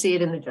 we even see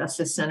it in the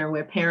Justice Center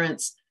where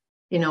parents,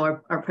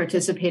 are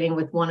participating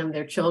with one of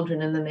their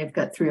children, and then they've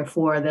got 3 or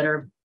 4 that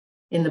are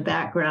in the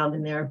background,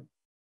 and they're,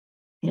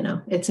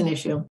 it's an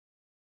issue.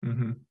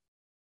 Mm-hmm.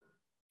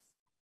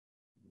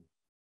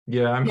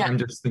 Yeah, I'm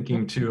just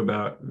thinking too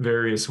about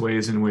various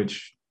ways in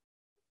which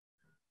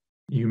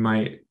you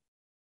might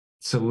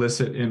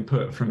solicit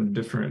input from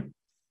different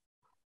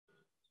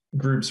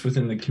groups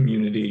within the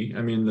community.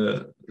 I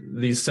mean,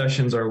 these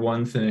sessions are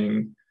one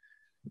thing.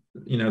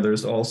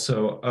 There's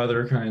also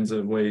other kinds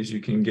of ways you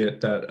can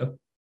get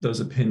those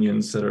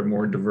opinions that are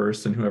more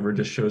diverse than whoever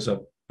just shows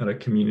up at a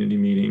community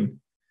meeting.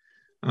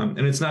 And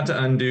it's not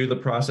to undo the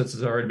process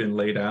that's already been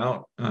laid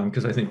out,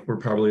 because I think we're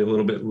probably a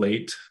little bit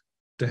late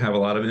to have a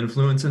lot of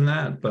influence in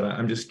that. But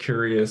I'm just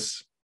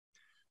curious,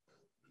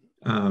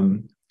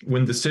 when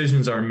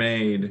decisions are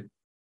made,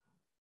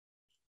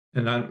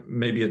 and I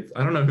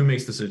don't know who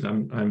makes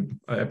decisions.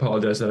 I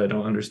apologize that I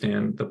don't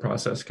understand the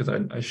process, because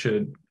I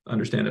should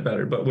understand it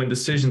better. But when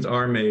decisions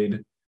are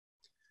made,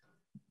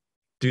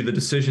 do the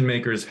decision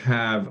makers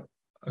have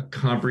a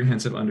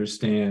comprehensive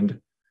understand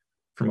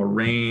from a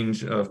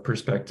range of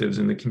perspectives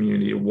in the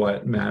community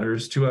what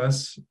matters to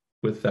us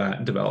with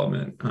that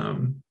development?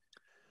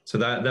 So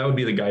that would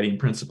be the guiding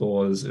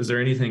principle. Is there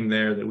anything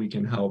there that we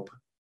can help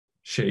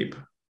shape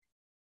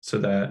so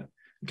that,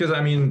 because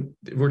I mean,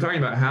 if we're talking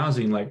about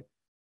housing, like,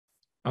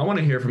 I want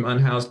to hear from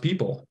unhoused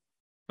people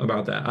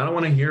about that. I don't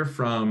want to hear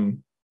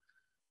from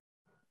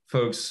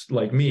folks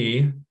like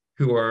me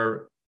who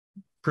are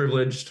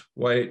privileged,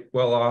 white,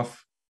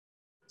 well-off,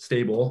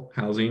 stable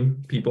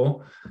housing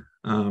people,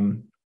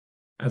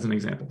 as an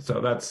example.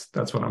 So that's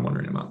what I'm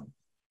wondering about.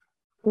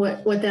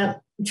 What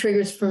that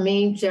triggers for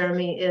me,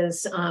 Jeremy,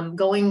 is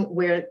going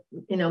where,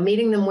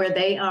 meeting them where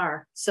they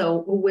are.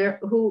 So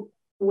who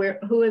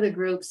are the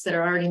groups that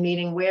are already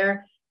meeting?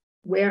 Where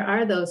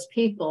are those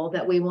people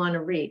that we want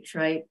to reach,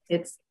 right?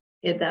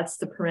 That's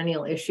the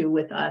perennial issue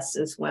with us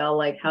as well.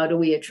 Like, how do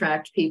we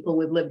attract people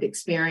with lived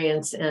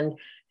experience and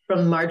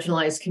from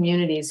marginalized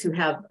communities who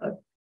have a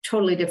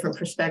totally different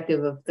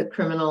perspective of the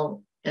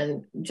criminal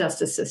and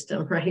justice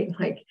system, right?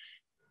 Like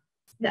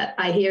that,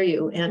 I hear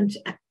you. And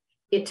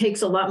it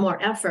takes a lot more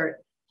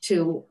effort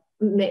to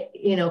make,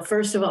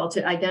 first of all,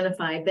 to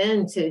identify,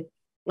 then to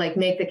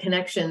make the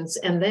connections,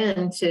 and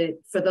then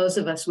for those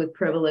of us with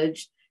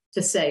privilege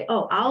to say,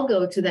 oh, I'll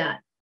go to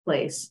that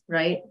place,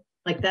 right?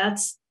 Like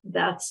that's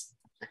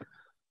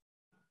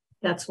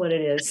what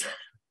it is.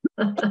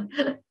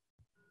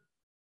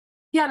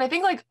 Yeah. And I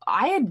think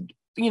I had,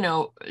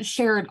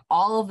 shared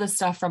all of the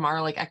stuff from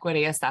our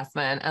equity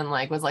assessment and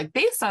was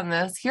based on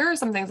this, here are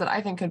some things that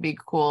I think could be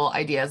cool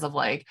ideas of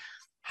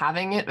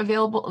having it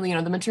available,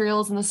 the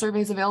materials and the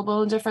surveys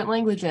available in different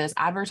languages,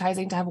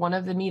 advertising to have one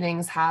of the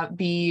meetings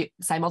be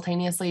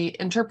simultaneously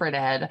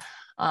interpreted,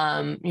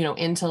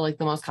 into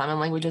the most common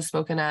languages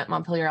spoken at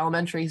Montpelier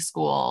Elementary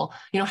School,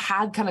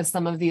 had kind of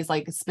some of these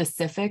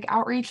specific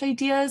outreach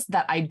ideas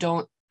that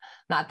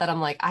not that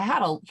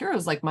I'm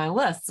here's my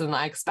list and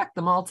I expect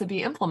them all to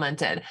be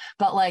implemented,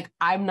 but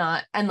I'm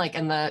not, and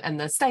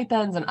the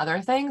stipends and other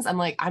things,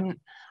 I'm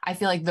I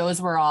feel like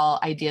those were all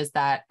ideas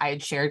that I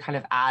had shared kind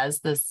of as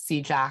the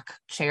CJAC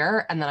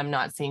chair, and then I'm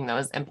not seeing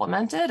those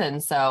implemented.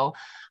 And so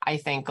I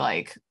think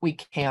like we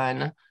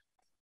can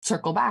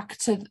circle back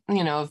to,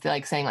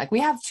 like saying like,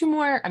 we have 2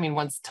 more,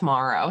 one's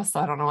tomorrow. So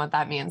I don't know what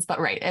that means, but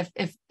right.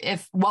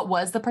 If what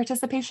was the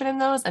participation in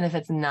those, and if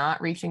it's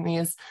not reaching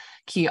these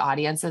key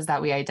audiences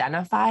that we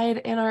identified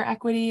in our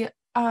equity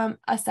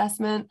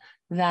assessment,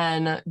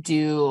 then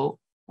do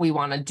we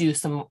want to do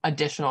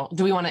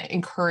do we want to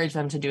encourage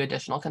them to do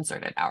additional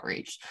concerted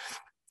outreach?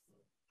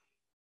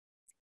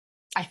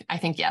 I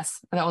think yes.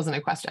 That wasn't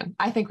a question.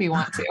 I think we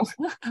want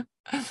to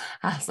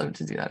ask them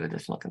to do that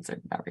additional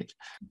concerted outreach.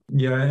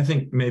 Yeah, I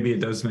think maybe it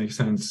does make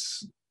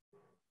sense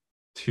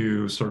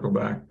to circle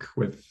back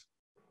with,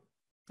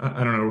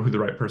 I don't know who the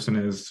right person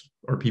is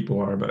or people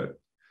are, but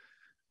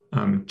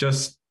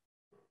just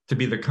to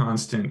be the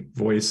constant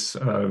voice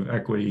of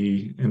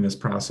equity in this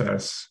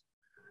process,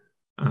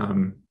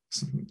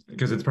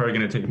 because it's probably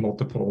going to take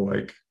multiple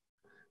like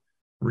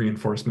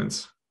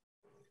reinforcements.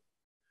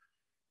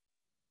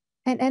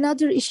 And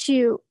another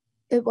issue,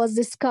 it was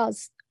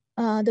discussed,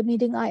 the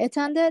meeting I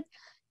attended,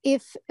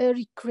 if a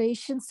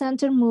recreation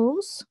center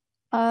moves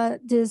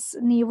this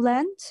new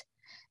land,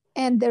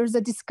 and there's a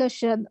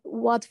discussion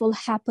what will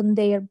happen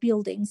their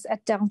buildings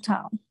at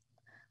downtown.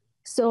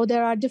 So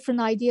there are different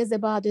ideas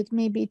about it.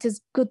 Maybe it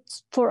is good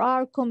for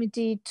our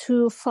committee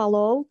to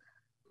follow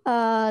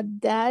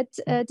that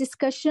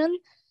discussion,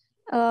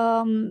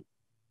 to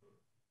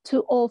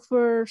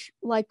offer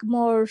like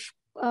more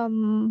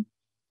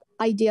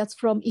ideas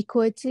from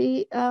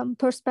equity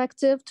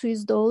perspective to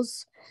use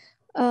those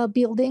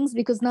buildings,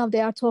 because now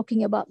they are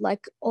talking about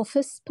like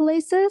office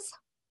places.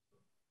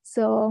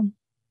 So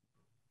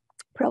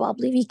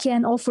probably we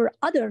can offer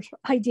other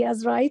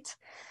ideas, right?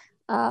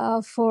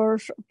 For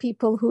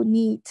people who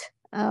need,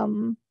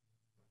 to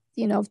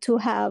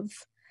have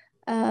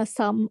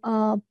some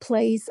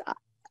place.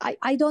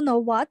 I don't know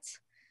what,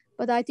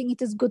 but I think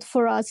it is good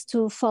for us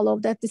to follow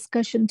that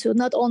discussion to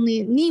not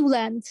only new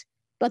land,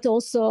 but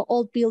also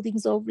old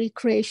buildings of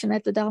recreation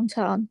at the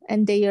downtown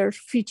and their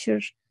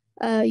future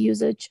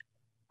usage.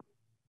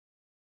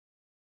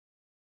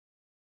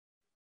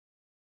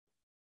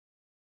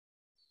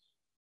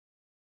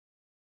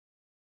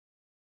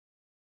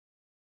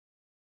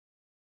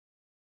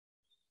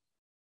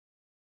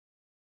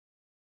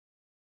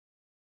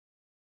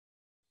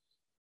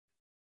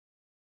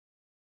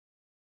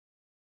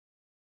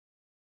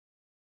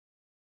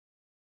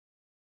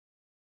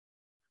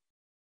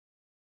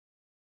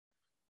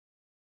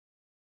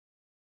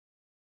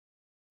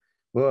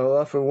 Well, I'll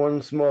offer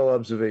one small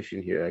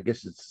observation here. I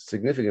guess it's a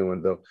significant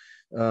one, though.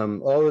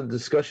 All the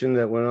discussion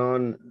that went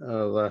on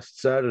last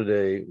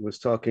Saturday was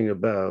talking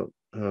about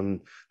the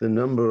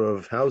number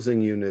of housing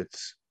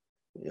units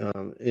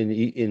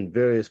in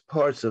various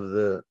parts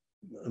of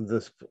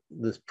this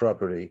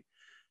property,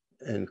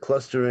 and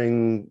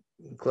clustering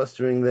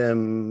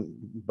them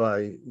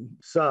by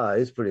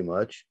size, pretty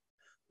much.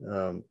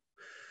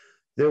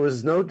 There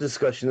was no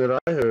discussion that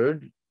I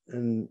heard,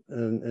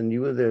 and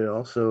you were there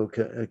also,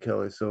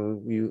 Kelly.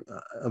 So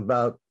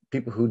about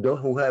people who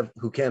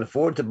can't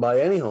afford to buy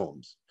any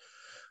homes,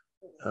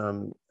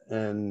 and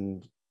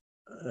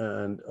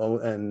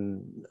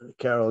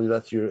Carol,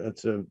 that's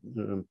an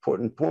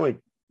important point,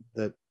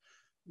 that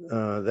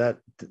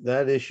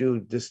that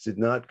issue just did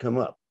not come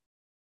up.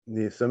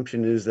 The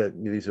assumption is that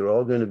these are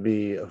all going to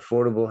be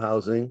affordable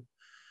housing.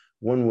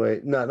 One way,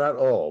 not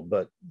all,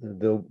 but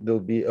there'll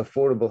be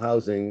affordable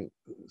housing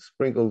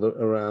sprinkled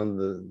around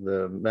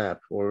the map,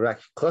 or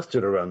actually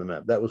clustered around the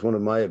map. That was one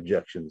of my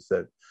objections,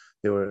 that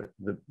there were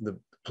the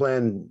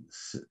Plan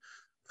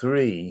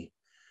 3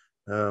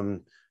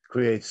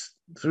 creates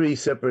 3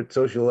 separate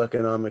social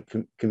economic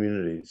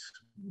communities.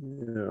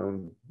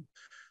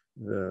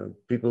 The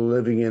people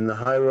living in the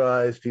high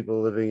rise,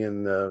 people living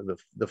in the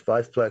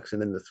 5-plex,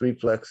 and then the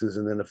 3-plexes,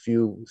 and then a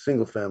few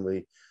single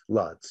family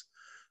lots.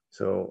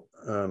 So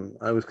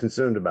I was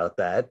concerned about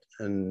that,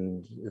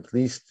 and at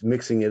least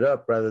mixing it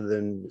up rather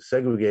than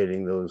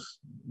segregating those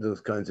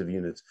kinds of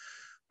units.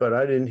 But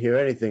I didn't hear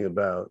anything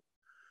about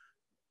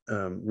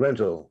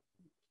rental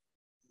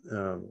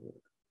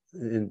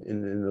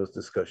in those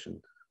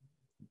discussions.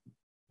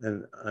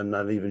 And I'm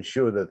not even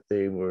sure that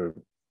they were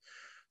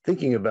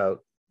thinking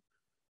about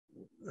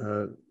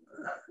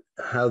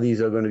how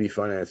these are going to be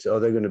financed. Are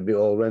they going to be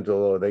all rental,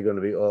 or are they going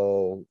to be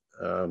all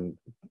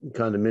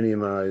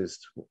condominiumized?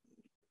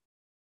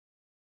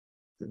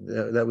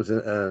 That was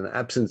an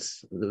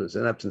absence. There was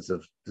an absence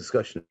of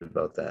discussion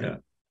about that.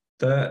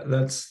 Yeah,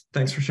 that's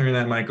thanks for sharing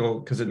that, Michael,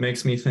 because it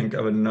makes me think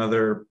of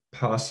another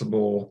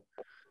possible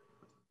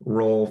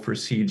role for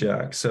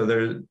CJAC. So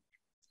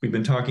we've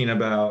been talking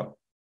about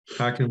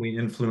how can we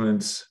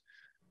influence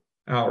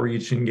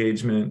outreach,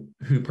 engagement,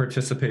 who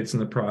participates in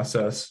the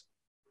process.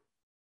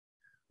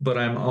 But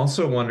I'm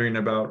also wondering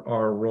about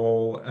our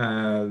role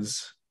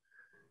as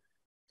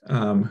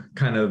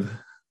kind of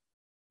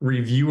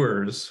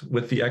reviewers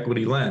with the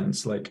equity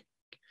lens. Like,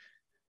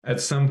 at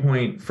some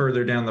point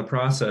further down the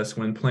process,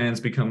 when plans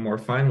become more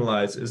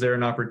finalized, is there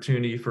an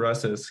opportunity for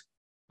us as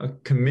a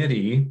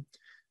committee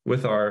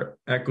with our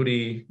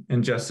equity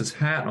and justice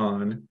hat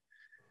on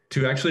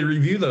to actually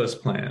review those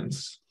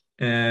plans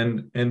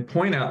and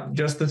point out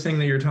just the thing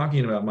that you're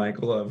talking about,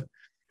 Michael, of,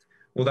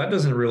 well, that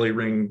doesn't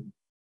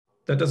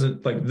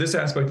like this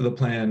aspect of the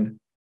plan,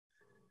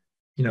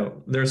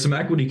 there's some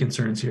equity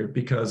concerns here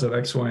because of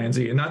X, Y, and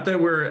Z. And not that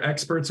we're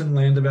experts in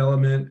land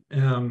development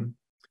and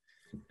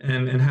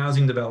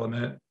housing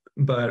development,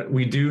 but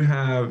we do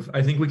have,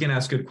 I think we can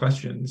ask good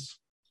questions,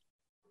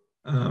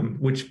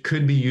 which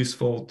could be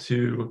useful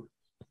to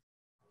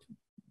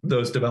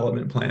those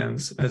development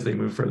plans as they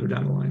move further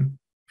down the line.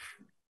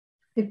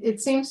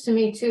 It seems to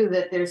me too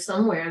that there's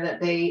somewhere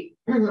that they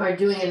are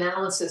doing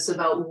analysis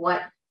about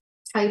what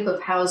type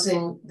of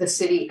housing the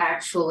city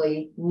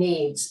actually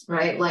needs,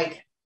 right?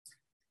 Like,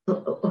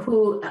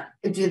 who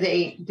do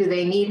they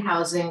need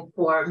housing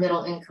for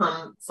middle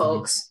income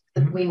folks?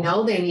 We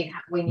know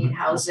we need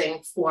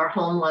housing for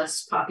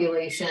homeless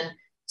population.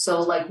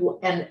 So like,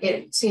 and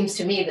it seems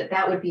to me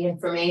that would be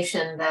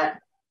information that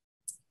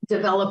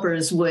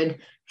developers would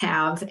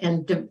have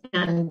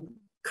and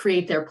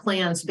create their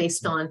plans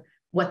based on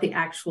what the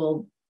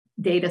actual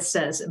data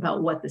says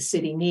about what the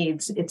city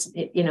needs. It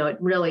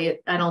really,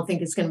 I don't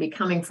think it's going to be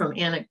coming from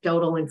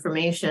anecdotal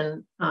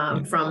information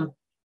from,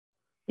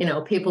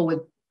 people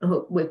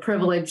with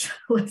privilege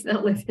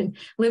that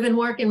live and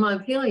work in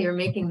Montpelier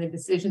making the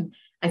decision.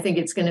 I think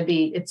it's going to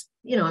be,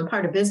 in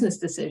part a business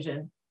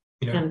decision.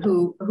 Yeah. And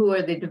who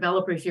are the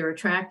developers you're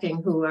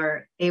attracting who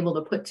are able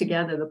to put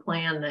together the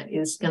plan that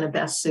is going to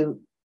best suit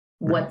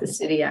what the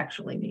city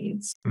actually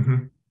needs.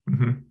 Mm-hmm.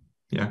 Mm-hmm.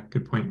 Yeah,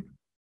 good point.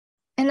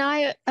 And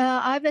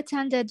I've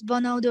attended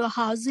one of the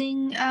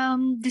housing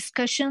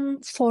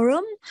discussion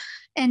forum,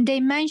 and they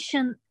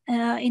mentioned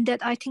in that,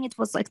 I think it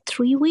was like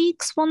 3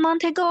 weeks, 1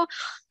 month ago,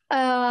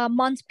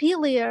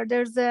 Montpelier,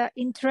 there's a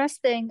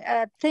interesting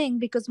thing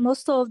because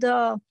most of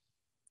the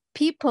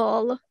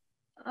people,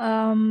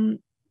 living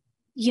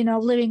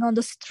on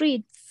the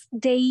streets,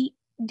 they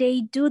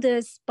do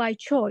this by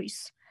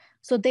choice.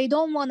 So they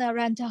don't want to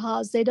rent a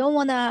house. They don't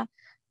want to,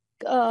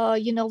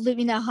 live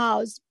in a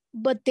house,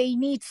 but they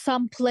need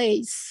some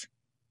place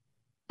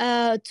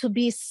to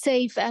be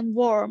safe and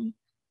warm.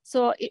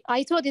 So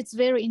I thought it's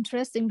very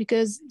interesting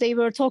because they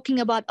were talking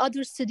about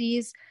other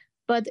cities,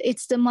 but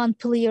it's the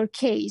Montpelier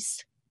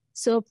case.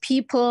 So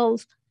people,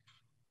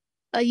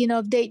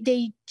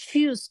 they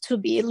choose to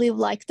live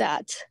like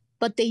that,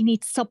 but they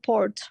need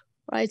support,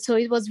 right? So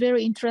it was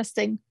very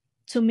interesting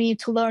to me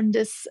to learn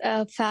this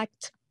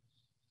fact.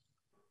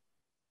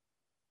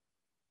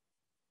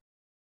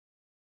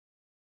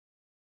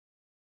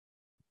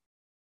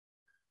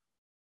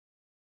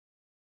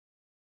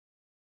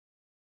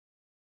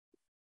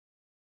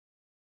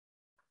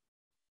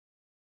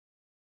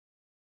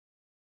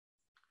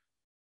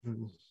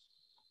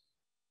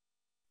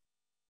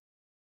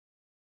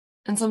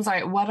 And so I'm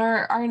sorry, what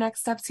are our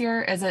next steps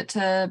here? Is it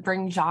to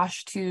bring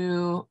Josh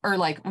to, or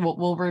like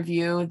we'll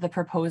review the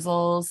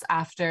proposals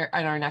at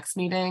our next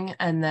meeting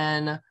and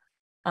then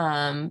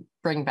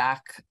bring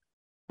back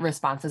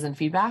responses and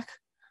feedback?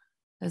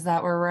 Is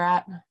that where we're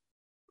at?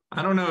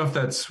 I don't know if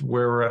that's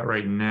where we're at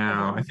right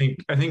now. I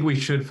think we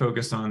should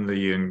focus on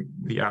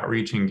the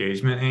outreach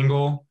engagement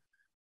angle.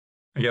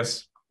 I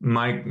guess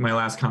my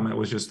last comment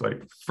was just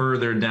like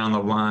further down the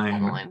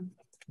line.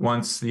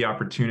 Once the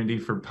opportunity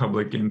for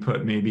public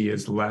input maybe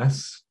is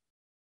less,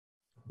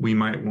 we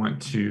might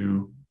want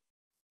to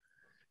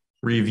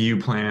review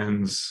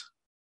plans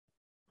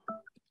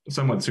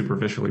somewhat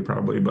superficially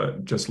probably,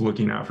 but just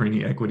looking out for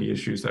any equity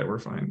issues that we're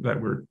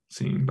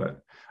seeing. But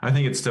I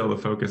think it's still the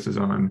focus is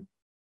on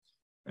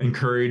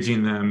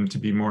encouraging them to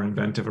be more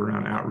inventive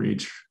around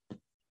outreach.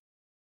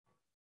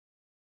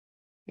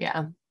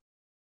 Yeah.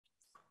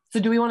 So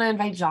do we want to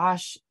invite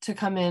Josh to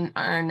come in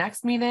our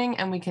next meeting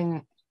and we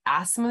can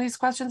ask some of these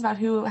questions about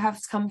who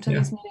has come to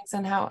these meetings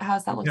and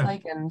how's that look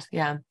like, and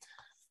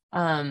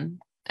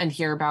and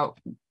hear about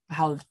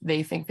how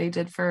they think they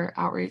did for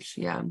outreach.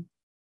 Okay,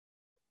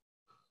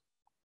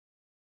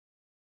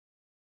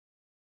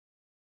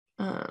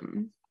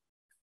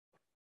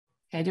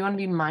 I do want to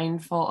be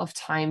mindful of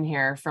time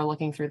here for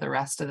looking through the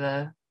rest of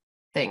the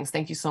things.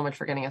 Thank you so much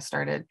for getting us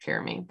started,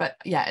 Jeremy. But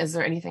is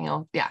there anything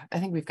else? I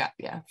think we've got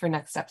for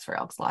next steps for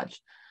Elks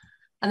Lodge.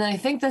 And then I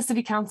think the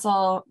city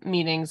council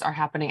meetings are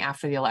happening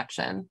after the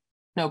election.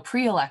 No,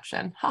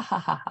 pre-election. Ha ha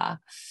ha ha.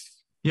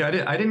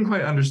 Yeah, I didn't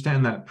quite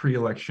understand that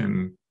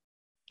pre-election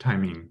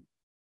timing.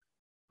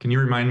 Can you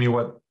remind me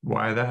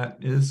why that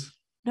is?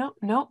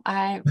 No,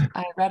 I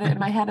read it in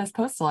my head as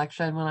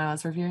post-election when I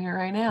was reviewing it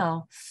right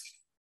now.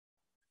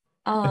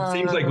 It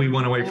seems like we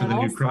want to wait for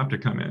the new crop to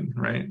come in,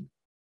 right?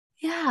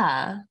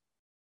 Yeah.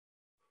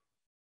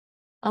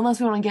 Unless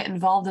we want to get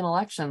involved in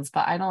elections,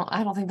 but I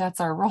don't think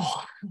that's our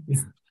role.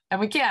 Yeah. And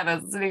we can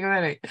as a city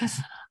committee.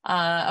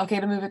 Okay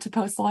to move it to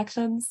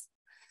post-elections?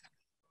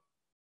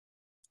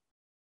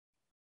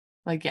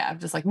 Like,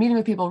 just like meeting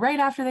with people right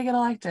after they get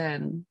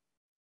elected.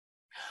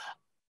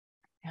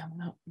 Yeah,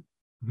 no.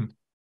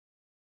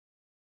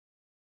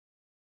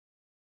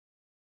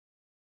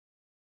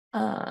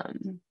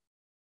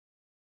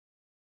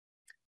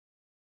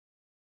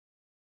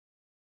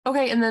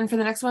 Okay, and then for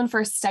the next one,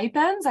 for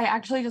stipends, I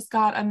actually just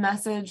got a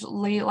message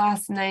late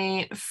last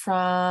night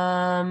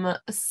from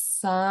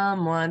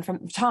someone,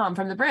 from Tom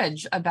from the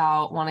Bridge,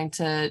 about wanting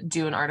to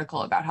do an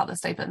article about how the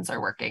stipends are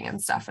working and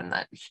stuff, and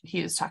that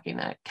he was talking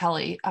to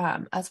Kelly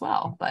as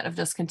well, but of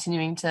just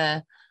continuing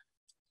to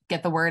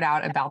get the word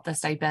out about the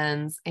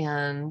stipends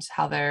and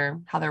how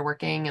they're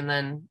working, and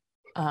then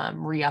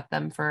re-up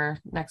them for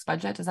next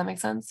budget. Does that make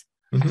sense?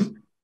 Mm-hmm.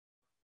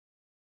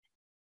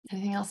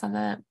 Anything else on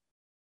that?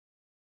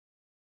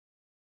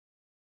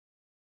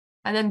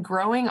 And then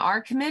growing our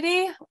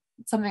committee,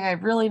 something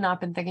I've really not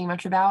been thinking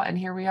much about. And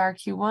here we are,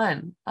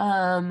 Q1.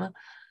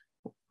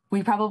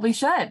 We probably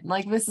should.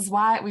 Like, this is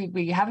why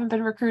we haven't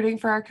been recruiting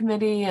for our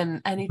committee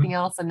and anything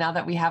else. And now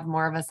that we have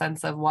more of a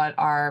sense of what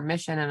our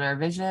mission and our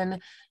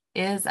vision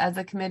is as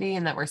a committee,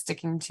 and that we're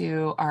sticking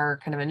to our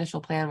kind of initial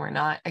plan, we're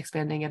not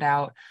expanding it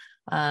out.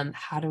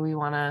 How do we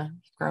want to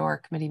grow our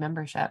committee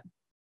membership?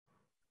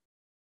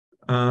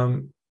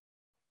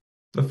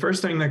 The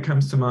first thing that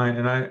comes to mind,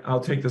 and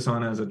I'll take this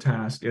on as a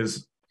task,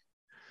 is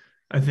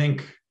I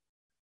think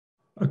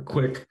a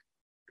quick,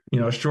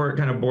 short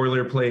kind of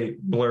boilerplate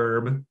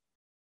blurb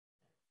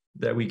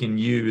that we can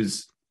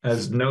use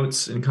as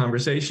notes in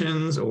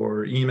conversations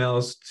or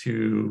emails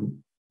to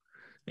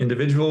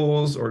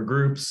individuals or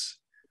groups.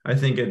 I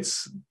think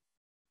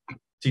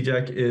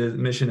MSEJAC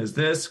mission is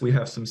this. We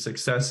have some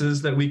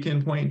successes that we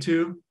can point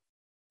to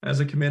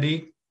as a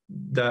committee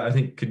that I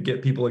think could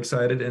get people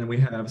excited, and we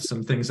have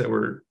some things that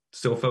we're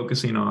still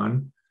focusing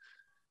on.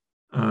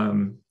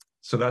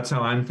 So that's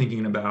how I'm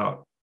thinking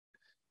about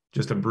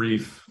just a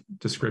brief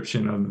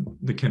description of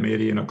the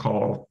committee and a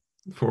call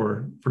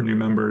for new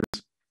members.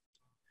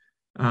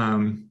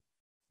 And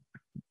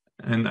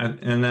then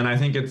I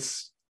think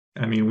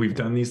we've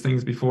done these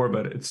things before,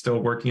 but it's still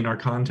working our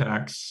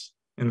contacts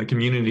in the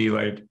community.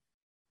 Like,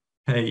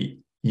 hey,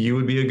 you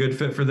would be a good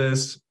fit for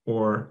this,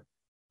 or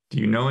do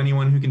you know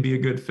anyone who can be a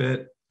good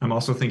fit? I'm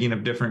also thinking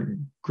of different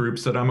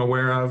groups that I'm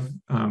aware of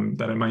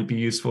that it might be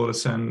useful to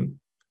send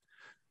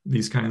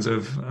these kinds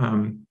of,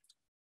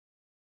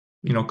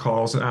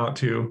 calls out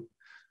to.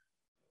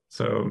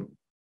 So,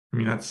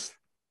 that's,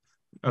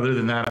 other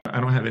than that, I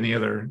don't have any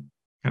other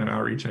kind of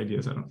outreach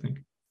ideas, I don't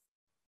think.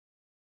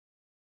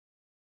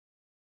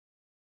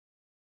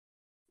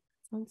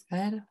 Sounds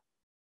good.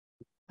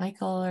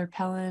 Michael or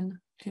Pellen, do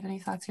you have any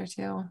thoughts here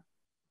too?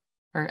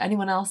 Or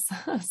anyone else?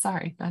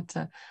 Sorry, not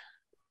to.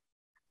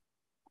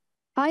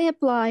 I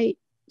apply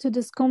to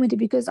this committee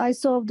because I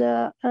saw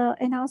the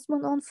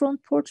announcement on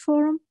Front Porch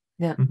Forum.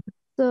 Yeah.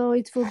 So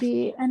it will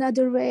be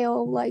another way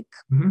of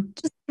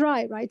just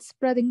try, right?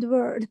 Spreading the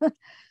word.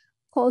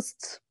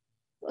 Post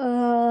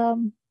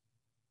on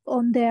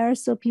there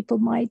so people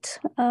might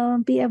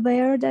be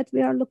aware that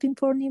we are looking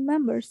for new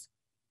members.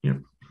 Yeah.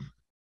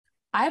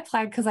 I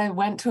applied because I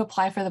went to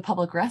apply for the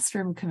public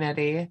restroom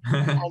committee,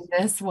 and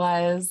this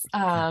was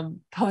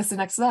posted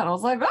next to that. I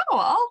was like,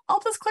 oh, I'll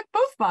just click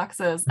both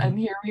boxes, and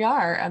here we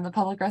are. And the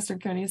public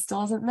restroom committee still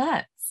hasn't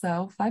met.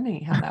 So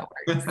funny how that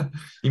works.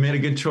 You made a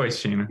good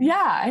choice, Sheena.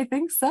 Yeah, I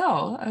think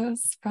so. It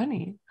was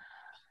funny.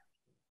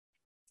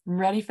 I'm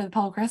ready for the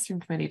public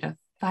restroom committee to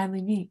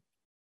finally meet.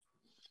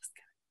 Just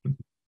kidding.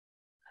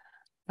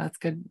 That's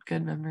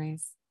good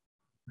memories.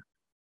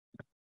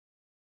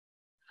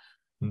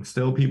 And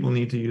still people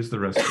need to use the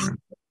restroom.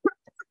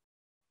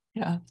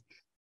 Yeah.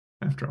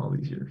 After all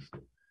these years.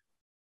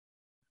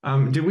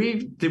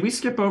 Did we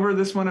skip over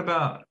this one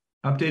about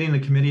updating the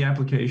committee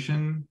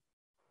application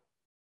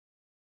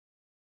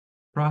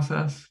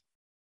process?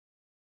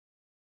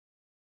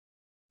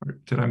 Or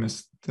did I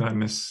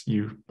miss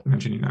you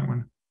mentioning that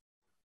one?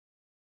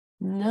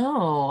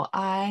 No,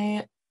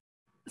 I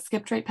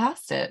skipped right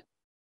past it.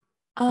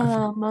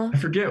 I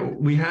forget,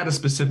 we had a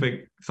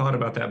specific thought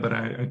about that, but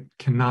I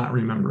cannot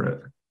remember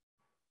it.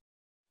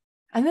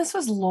 And this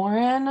was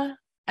Lauren,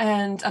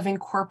 and of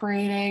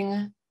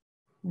incorporating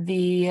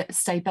the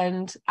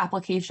stipend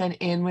application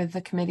in with the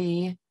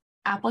committee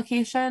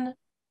application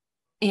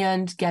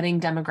and getting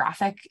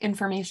demographic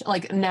information.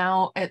 Like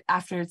now,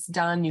 after it's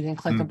done, you can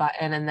click a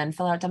button and then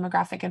fill out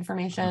demographic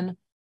information,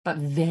 but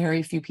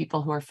very few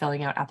people who are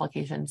filling out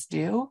applications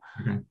do.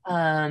 Okay.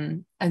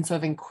 And so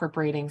of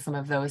incorporating some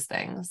of those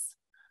things.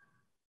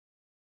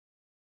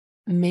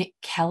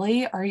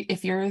 Kelly,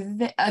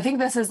 I think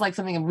this is like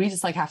something we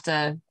just like have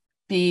to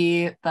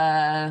be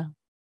the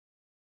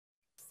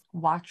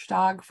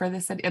watchdog for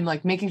this city and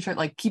like making sure,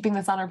 like keeping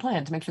this on our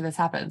plan to make sure this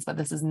happens. But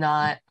this is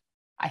not,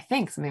 I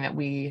think, something that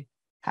we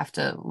have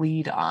to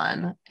lead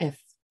on if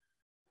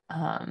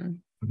that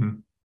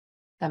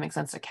makes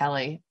sense to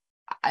Kelly.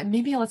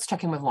 Maybe let's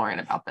check in with Lauren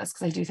about this,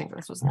 because I do think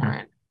this was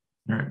Lauren.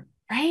 All right.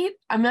 Right?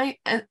 I might,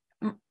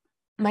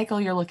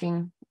 Michael, you're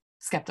looking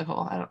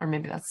skeptical. Or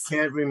maybe that's.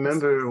 Can't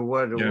remember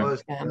what it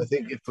was. Yeah. I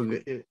think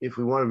if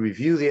we want to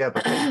review the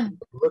application,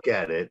 look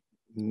at it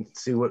and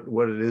see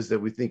what it is that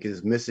we think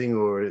is missing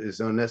or is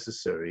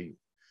unnecessary,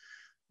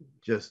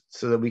 just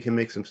so that we can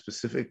make some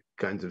specific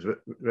kinds of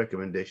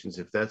recommendations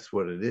if that's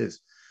what it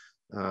is.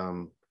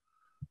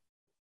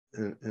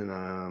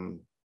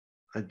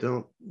 I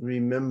don't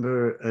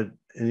remember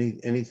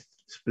any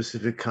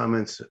specific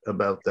comments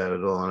about that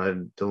at all, and I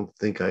don't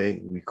think I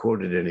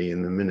recorded any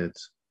in the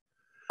minutes.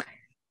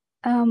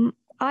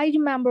 I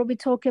remember we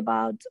talked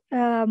about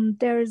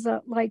there's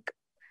like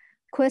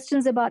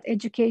questions about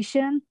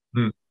education.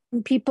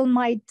 People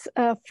might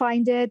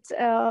find it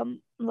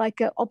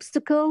like an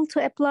obstacle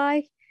to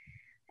apply.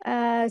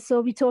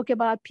 So we talk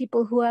about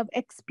people who have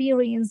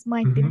experience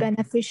might be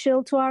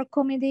beneficial to our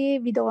committee.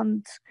 We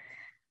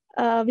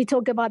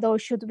talk about, oh,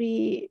 should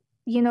we,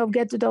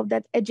 get rid of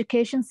that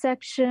education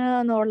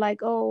section, or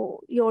like,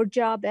 oh, your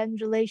job and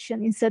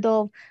relation, instead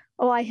of,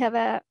 oh, I have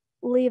a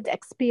lived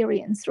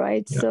experience,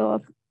 right? Yeah.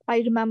 So I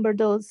remember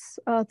those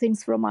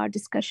things from our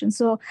discussion.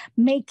 So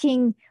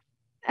making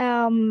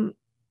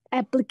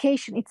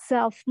application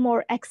itself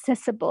more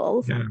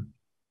accessible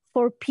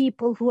for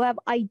people who have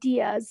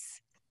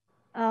ideas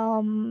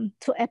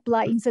to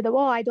apply, instead of, oh,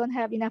 I don't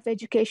have enough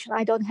education,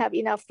 I don't have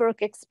enough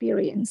work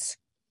experience.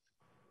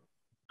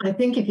 I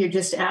think if you're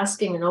just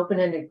asking an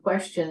open-ended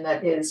question,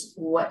 that is,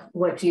 what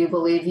do you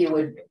believe you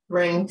would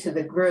bring to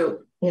the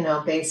group,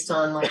 based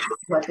on like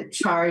what the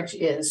charge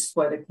is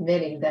for the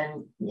committee,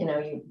 then,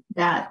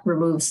 that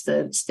removes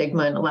the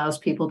stigma and allows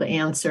people to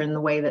answer in the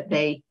way that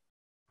they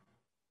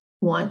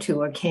want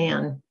to or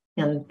can.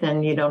 And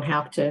then you don't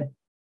have to,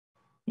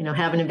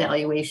 have an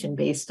evaluation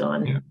based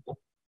on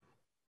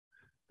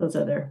those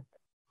other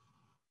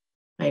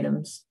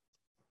items.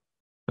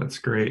 That's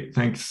great.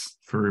 Thanks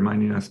for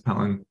reminding us,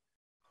 Pelin.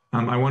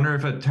 I wonder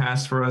if a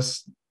task for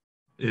us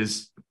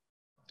is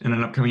in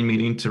an upcoming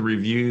meeting to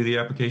review the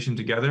application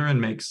together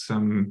and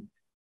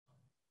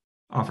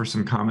offer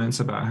some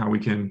comments about how we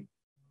can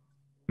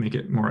make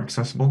it more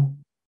accessible,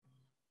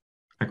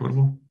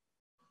 equitable.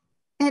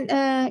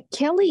 And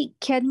Kelly,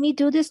 can we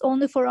do this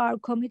only for our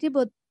committee,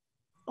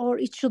 or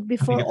it should be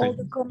for all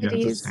the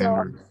committees?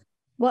 So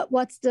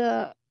what's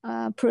the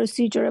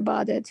procedure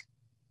about it?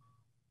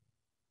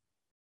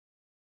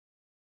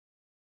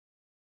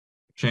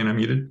 Shane, I'm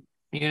muted.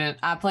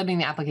 Uploading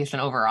the application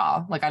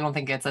overall. Like, I don't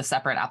think it's a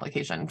separate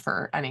application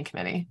for any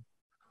committee.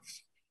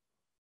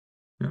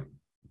 Yeah.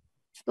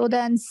 So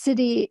then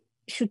city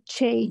should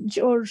change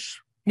or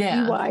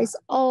revise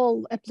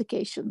all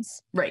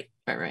applications. Right.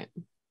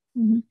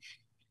 Mm-hmm.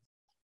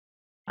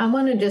 I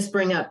want to just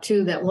bring up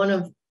too that one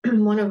of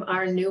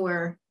our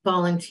newer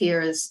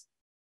volunteers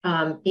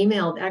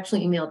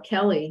emailed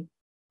Kelly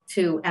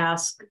to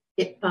ask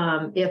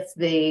if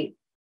the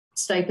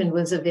stipend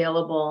was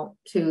available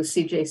to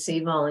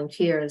CJC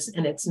volunteers,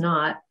 and it's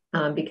not,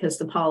 because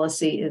the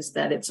policy is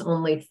that it's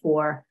only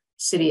for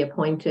city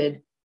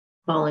appointed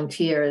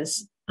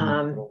volunteers.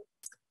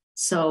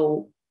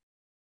 So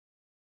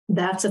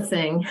that's a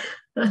thing.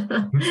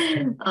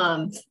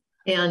 And,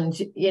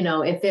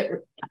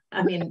 to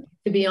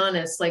be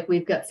honest, like,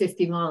 we've got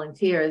 50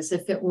 volunteers.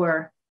 If it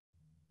were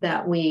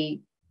that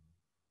we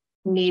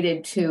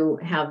needed to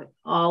have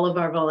all of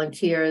our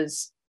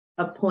volunteers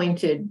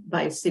appointed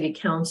by city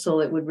council,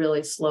 it would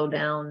really slow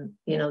down,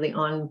 the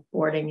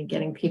onboarding and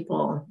getting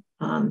people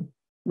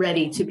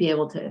ready to be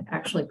able to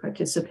actually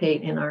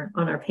participate on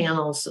our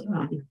panels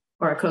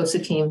or our COSA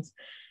teams.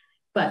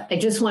 But I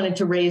just wanted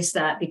to raise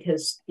that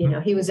because,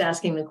 he was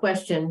asking the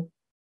question,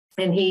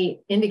 and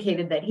he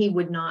indicated that he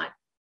would not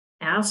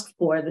ask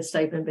for the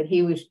stipend, but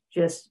he was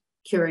just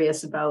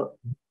curious about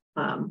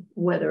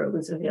whether it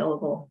was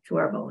available to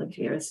our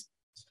volunteers.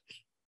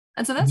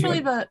 And so that's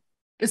really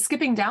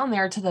skipping down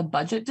there to the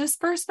budget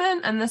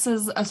disbursement. And this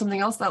is something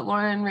else that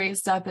Lauren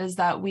raised up, is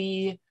that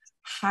we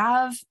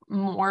have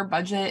more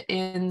budget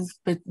in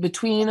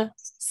between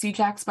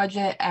CJAC's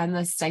budget and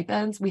the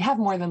stipends. We have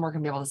more than we're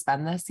going to be able to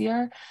spend this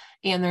year.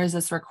 And there's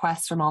this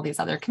request from all these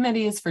other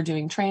committees for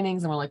doing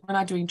trainings. And we're like, we're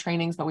not doing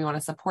trainings, but we want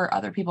to support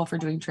other people for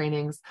doing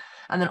trainings.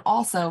 And then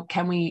also,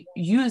 can we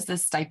use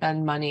this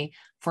stipend money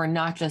for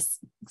not just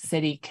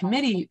city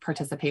committee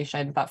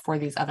participation, but for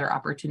these other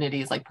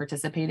opportunities, like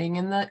participating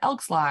in the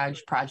Elks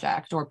Lodge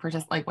project, or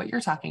like what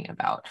you're talking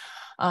about.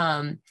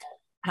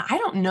 I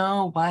don't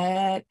know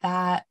what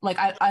that, like,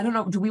 I don't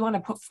know. Do we want to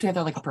put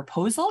together like a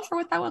proposal for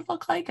what that would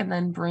look like and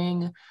then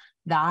bring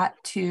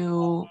that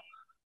to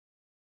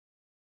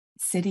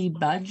city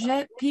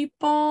budget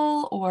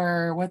people,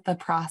 or what the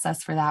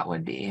process for that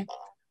would be?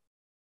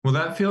 Well,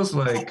 that feels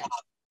like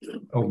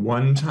a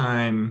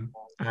one-time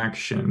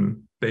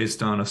action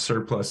based on a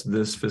surplus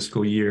this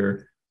fiscal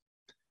year.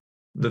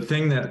 The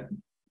thing that,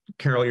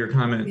 Carol, your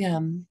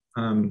comment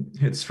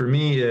hits for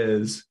me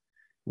is,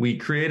 we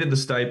created the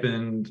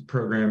stipend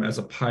program as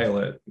a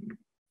pilot.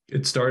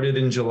 It started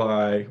in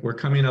July. We're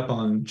coming up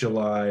on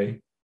July,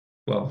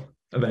 well,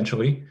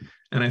 eventually.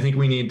 And I think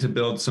we need to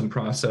build some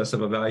process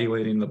of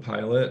evaluating the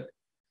pilot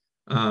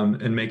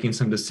and making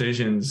some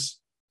decisions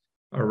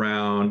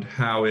around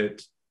how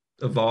it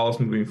evolves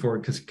moving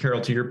forward. Because,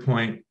 Carol, to your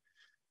point,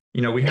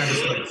 we had to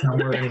start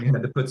somewhere, and we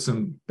had to put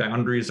some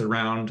boundaries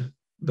around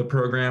the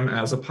program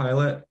as a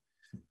pilot.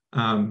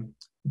 But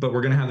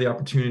we're going to have the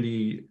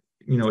opportunity,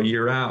 a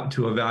year out,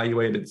 to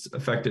evaluate its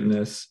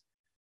effectiveness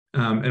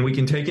And we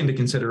can take into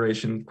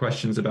consideration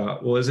questions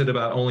about, well, is it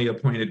about only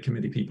appointed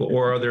committee people,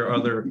 or are there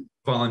other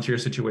volunteer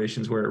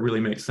situations where it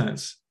really makes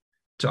sense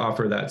to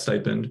offer that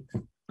stipend?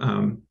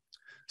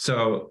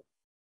 So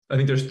I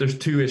think there's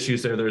two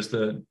issues there. There's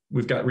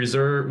we've got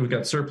reserve, we've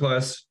got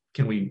surplus.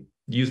 Can we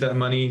use that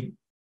money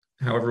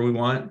however we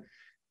want?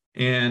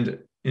 And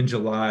in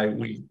July,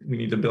 we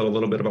need to build a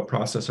little bit of a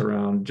process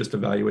around just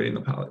evaluating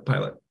the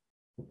pilot.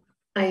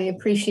 I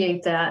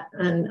appreciate that.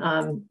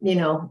 And, you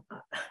know,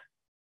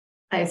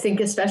 I think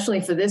especially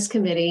for this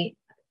committee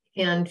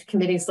and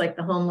committees like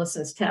the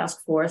Homelessness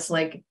Task Force,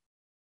 like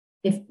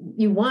if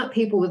you want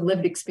people with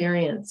lived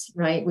experience,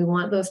 right? We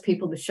want those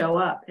people to show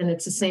up. And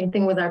it's the same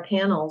thing with our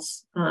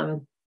panels.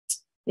 You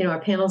know,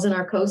 our panels and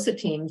our COSA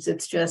teams,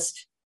 it's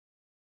just,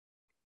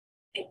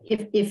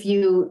 if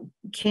you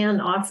can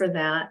offer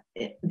that,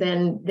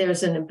 then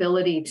there's an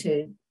ability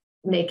to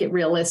make it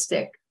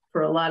realistic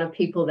for a lot of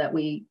people that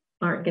we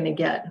aren't going to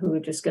get, who are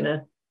just going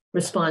to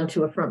respond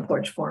to a front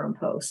porch forum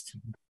post.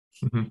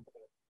 Mm-hmm.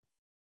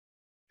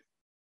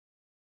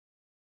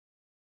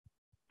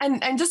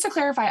 And just to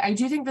clarify, I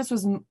do think this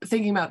was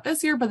thinking about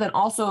this year, but then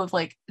also of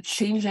like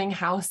changing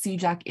how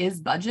CJAC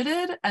is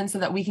budgeted, and so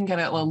that we can get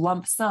a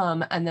lump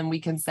sum, and then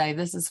we can say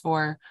this is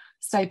for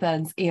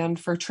stipends and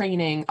for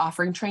training,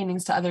 offering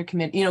trainings to other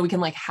committees. You know, we can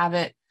like have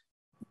it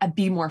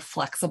be more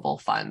flexible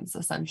funds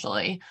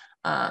essentially,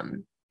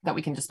 that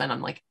we can just spend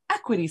on like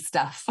equity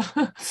stuff.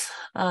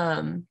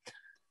 And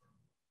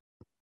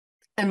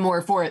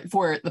more for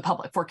the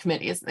public, for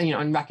committees, you know,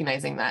 and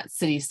recognizing that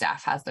city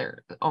staff has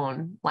their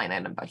own line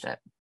item budget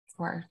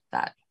for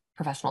that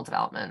professional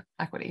development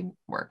equity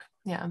work.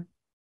 Yeah.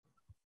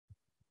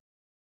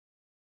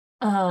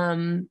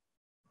 And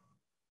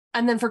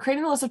then for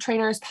creating the list of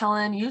trainers,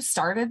 Pelin, you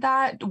started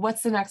that.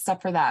 What's the next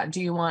step for that?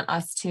 Do you want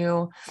us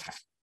to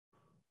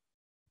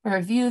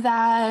review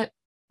that?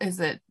 Is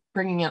it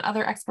bringing in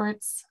other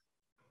experts?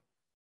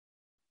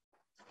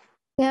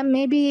 Yeah,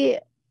 maybe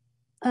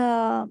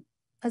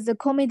as a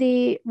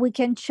committee, we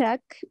can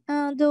check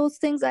those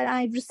things. And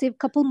I've received a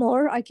couple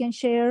more. I can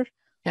share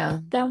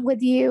them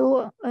with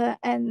you.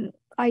 And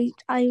I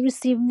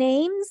receive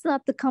names,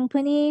 not the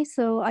company,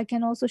 so I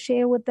can also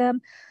share with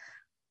them.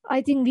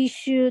 I think we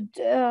should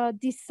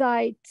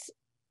decide,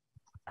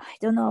 I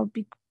don't know,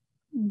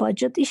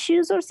 budget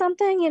issues or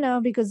something, you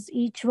know, because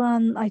each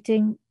one, I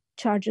think,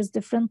 charges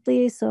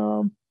differently.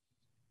 So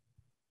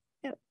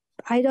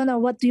I don't know.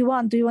 What do you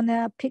want? Do you want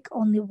to pick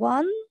only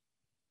one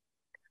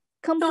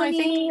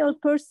company or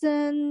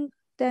person,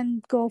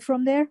 then go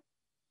from there?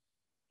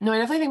 No, I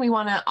definitely think we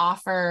want to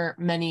offer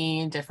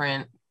many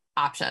different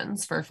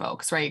options for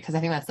folks, right? Because I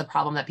think that's the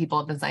problem that people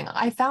have been saying.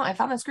 I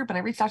found this group and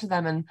I reached out to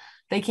them and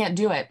they can't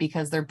do it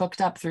because they're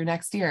booked up through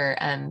next year.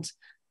 And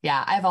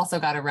yeah, I've also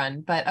got to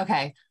run. But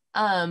okay,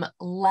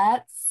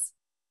 let's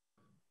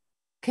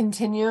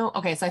continue.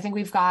 Okay, so I think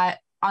we've got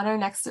on our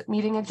next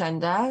meeting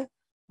agenda,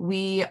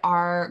 we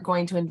are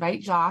going to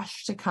invite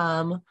Josh to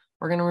come.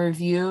 We're going to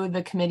review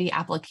the committee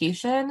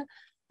application,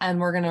 and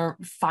we're going to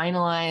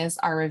finalize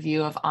our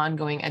review of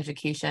ongoing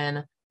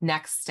education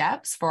next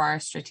steps for our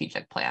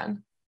strategic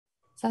plan.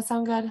 Does that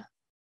sound good?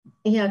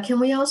 Yeah,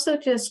 can we also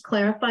just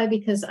clarify,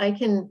 because I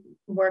can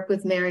work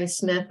with Mary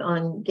Smith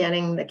on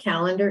getting the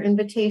calendar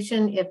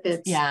invitation, if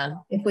it's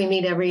if we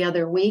meet every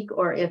other week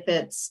or if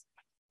it's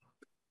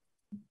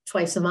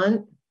twice a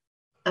month.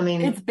 I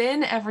mean, it's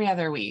been every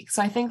other week.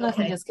 So I think that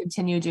we just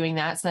continue doing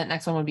that. So that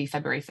next one would be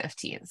February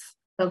 15th.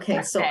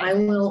 Okay, so I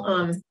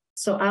will,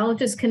 so I'll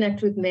just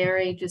connect with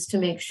Mary just to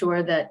make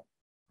sure that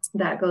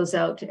that goes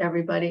out to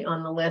everybody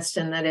on the list,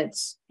 and that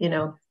it's, you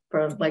know,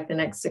 for like the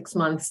next 6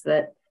 months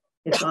that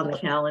it's on the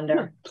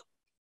calendar.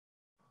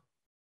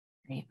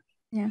 Great.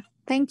 Yeah,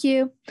 thank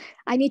you.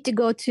 I need to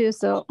go too,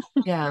 so.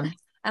 Yeah,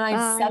 and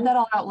I said that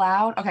all out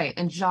loud. Okay,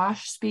 and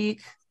Josh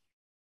speak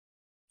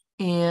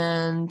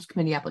and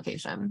committee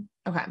application.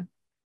 Okay.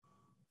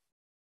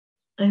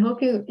 I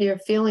hope you're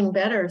feeling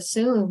better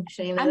soon,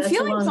 Shana. I'm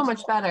feeling so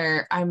much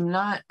better. I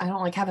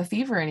don't like have a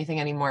fever or anything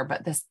anymore,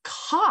 but this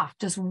cough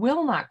just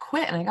will not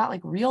quit. And I got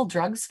like real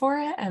drugs for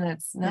it and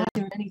it's not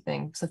doing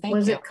anything. So thank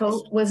you.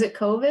 Was it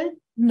COVID?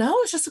 No,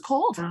 it's just a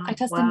cold. Oh, I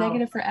tested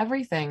negative for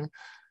everything.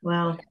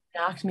 Wow. It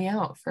knocked me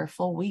out for a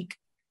full week.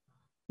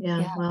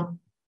 Yeah. Well,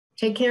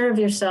 take care of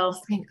yourself.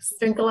 Thanks.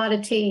 Drink a lot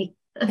of tea.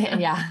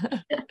 Yeah.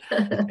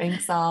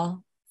 Thanks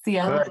all. See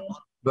ya.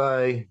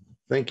 Bye.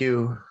 Thank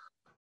you.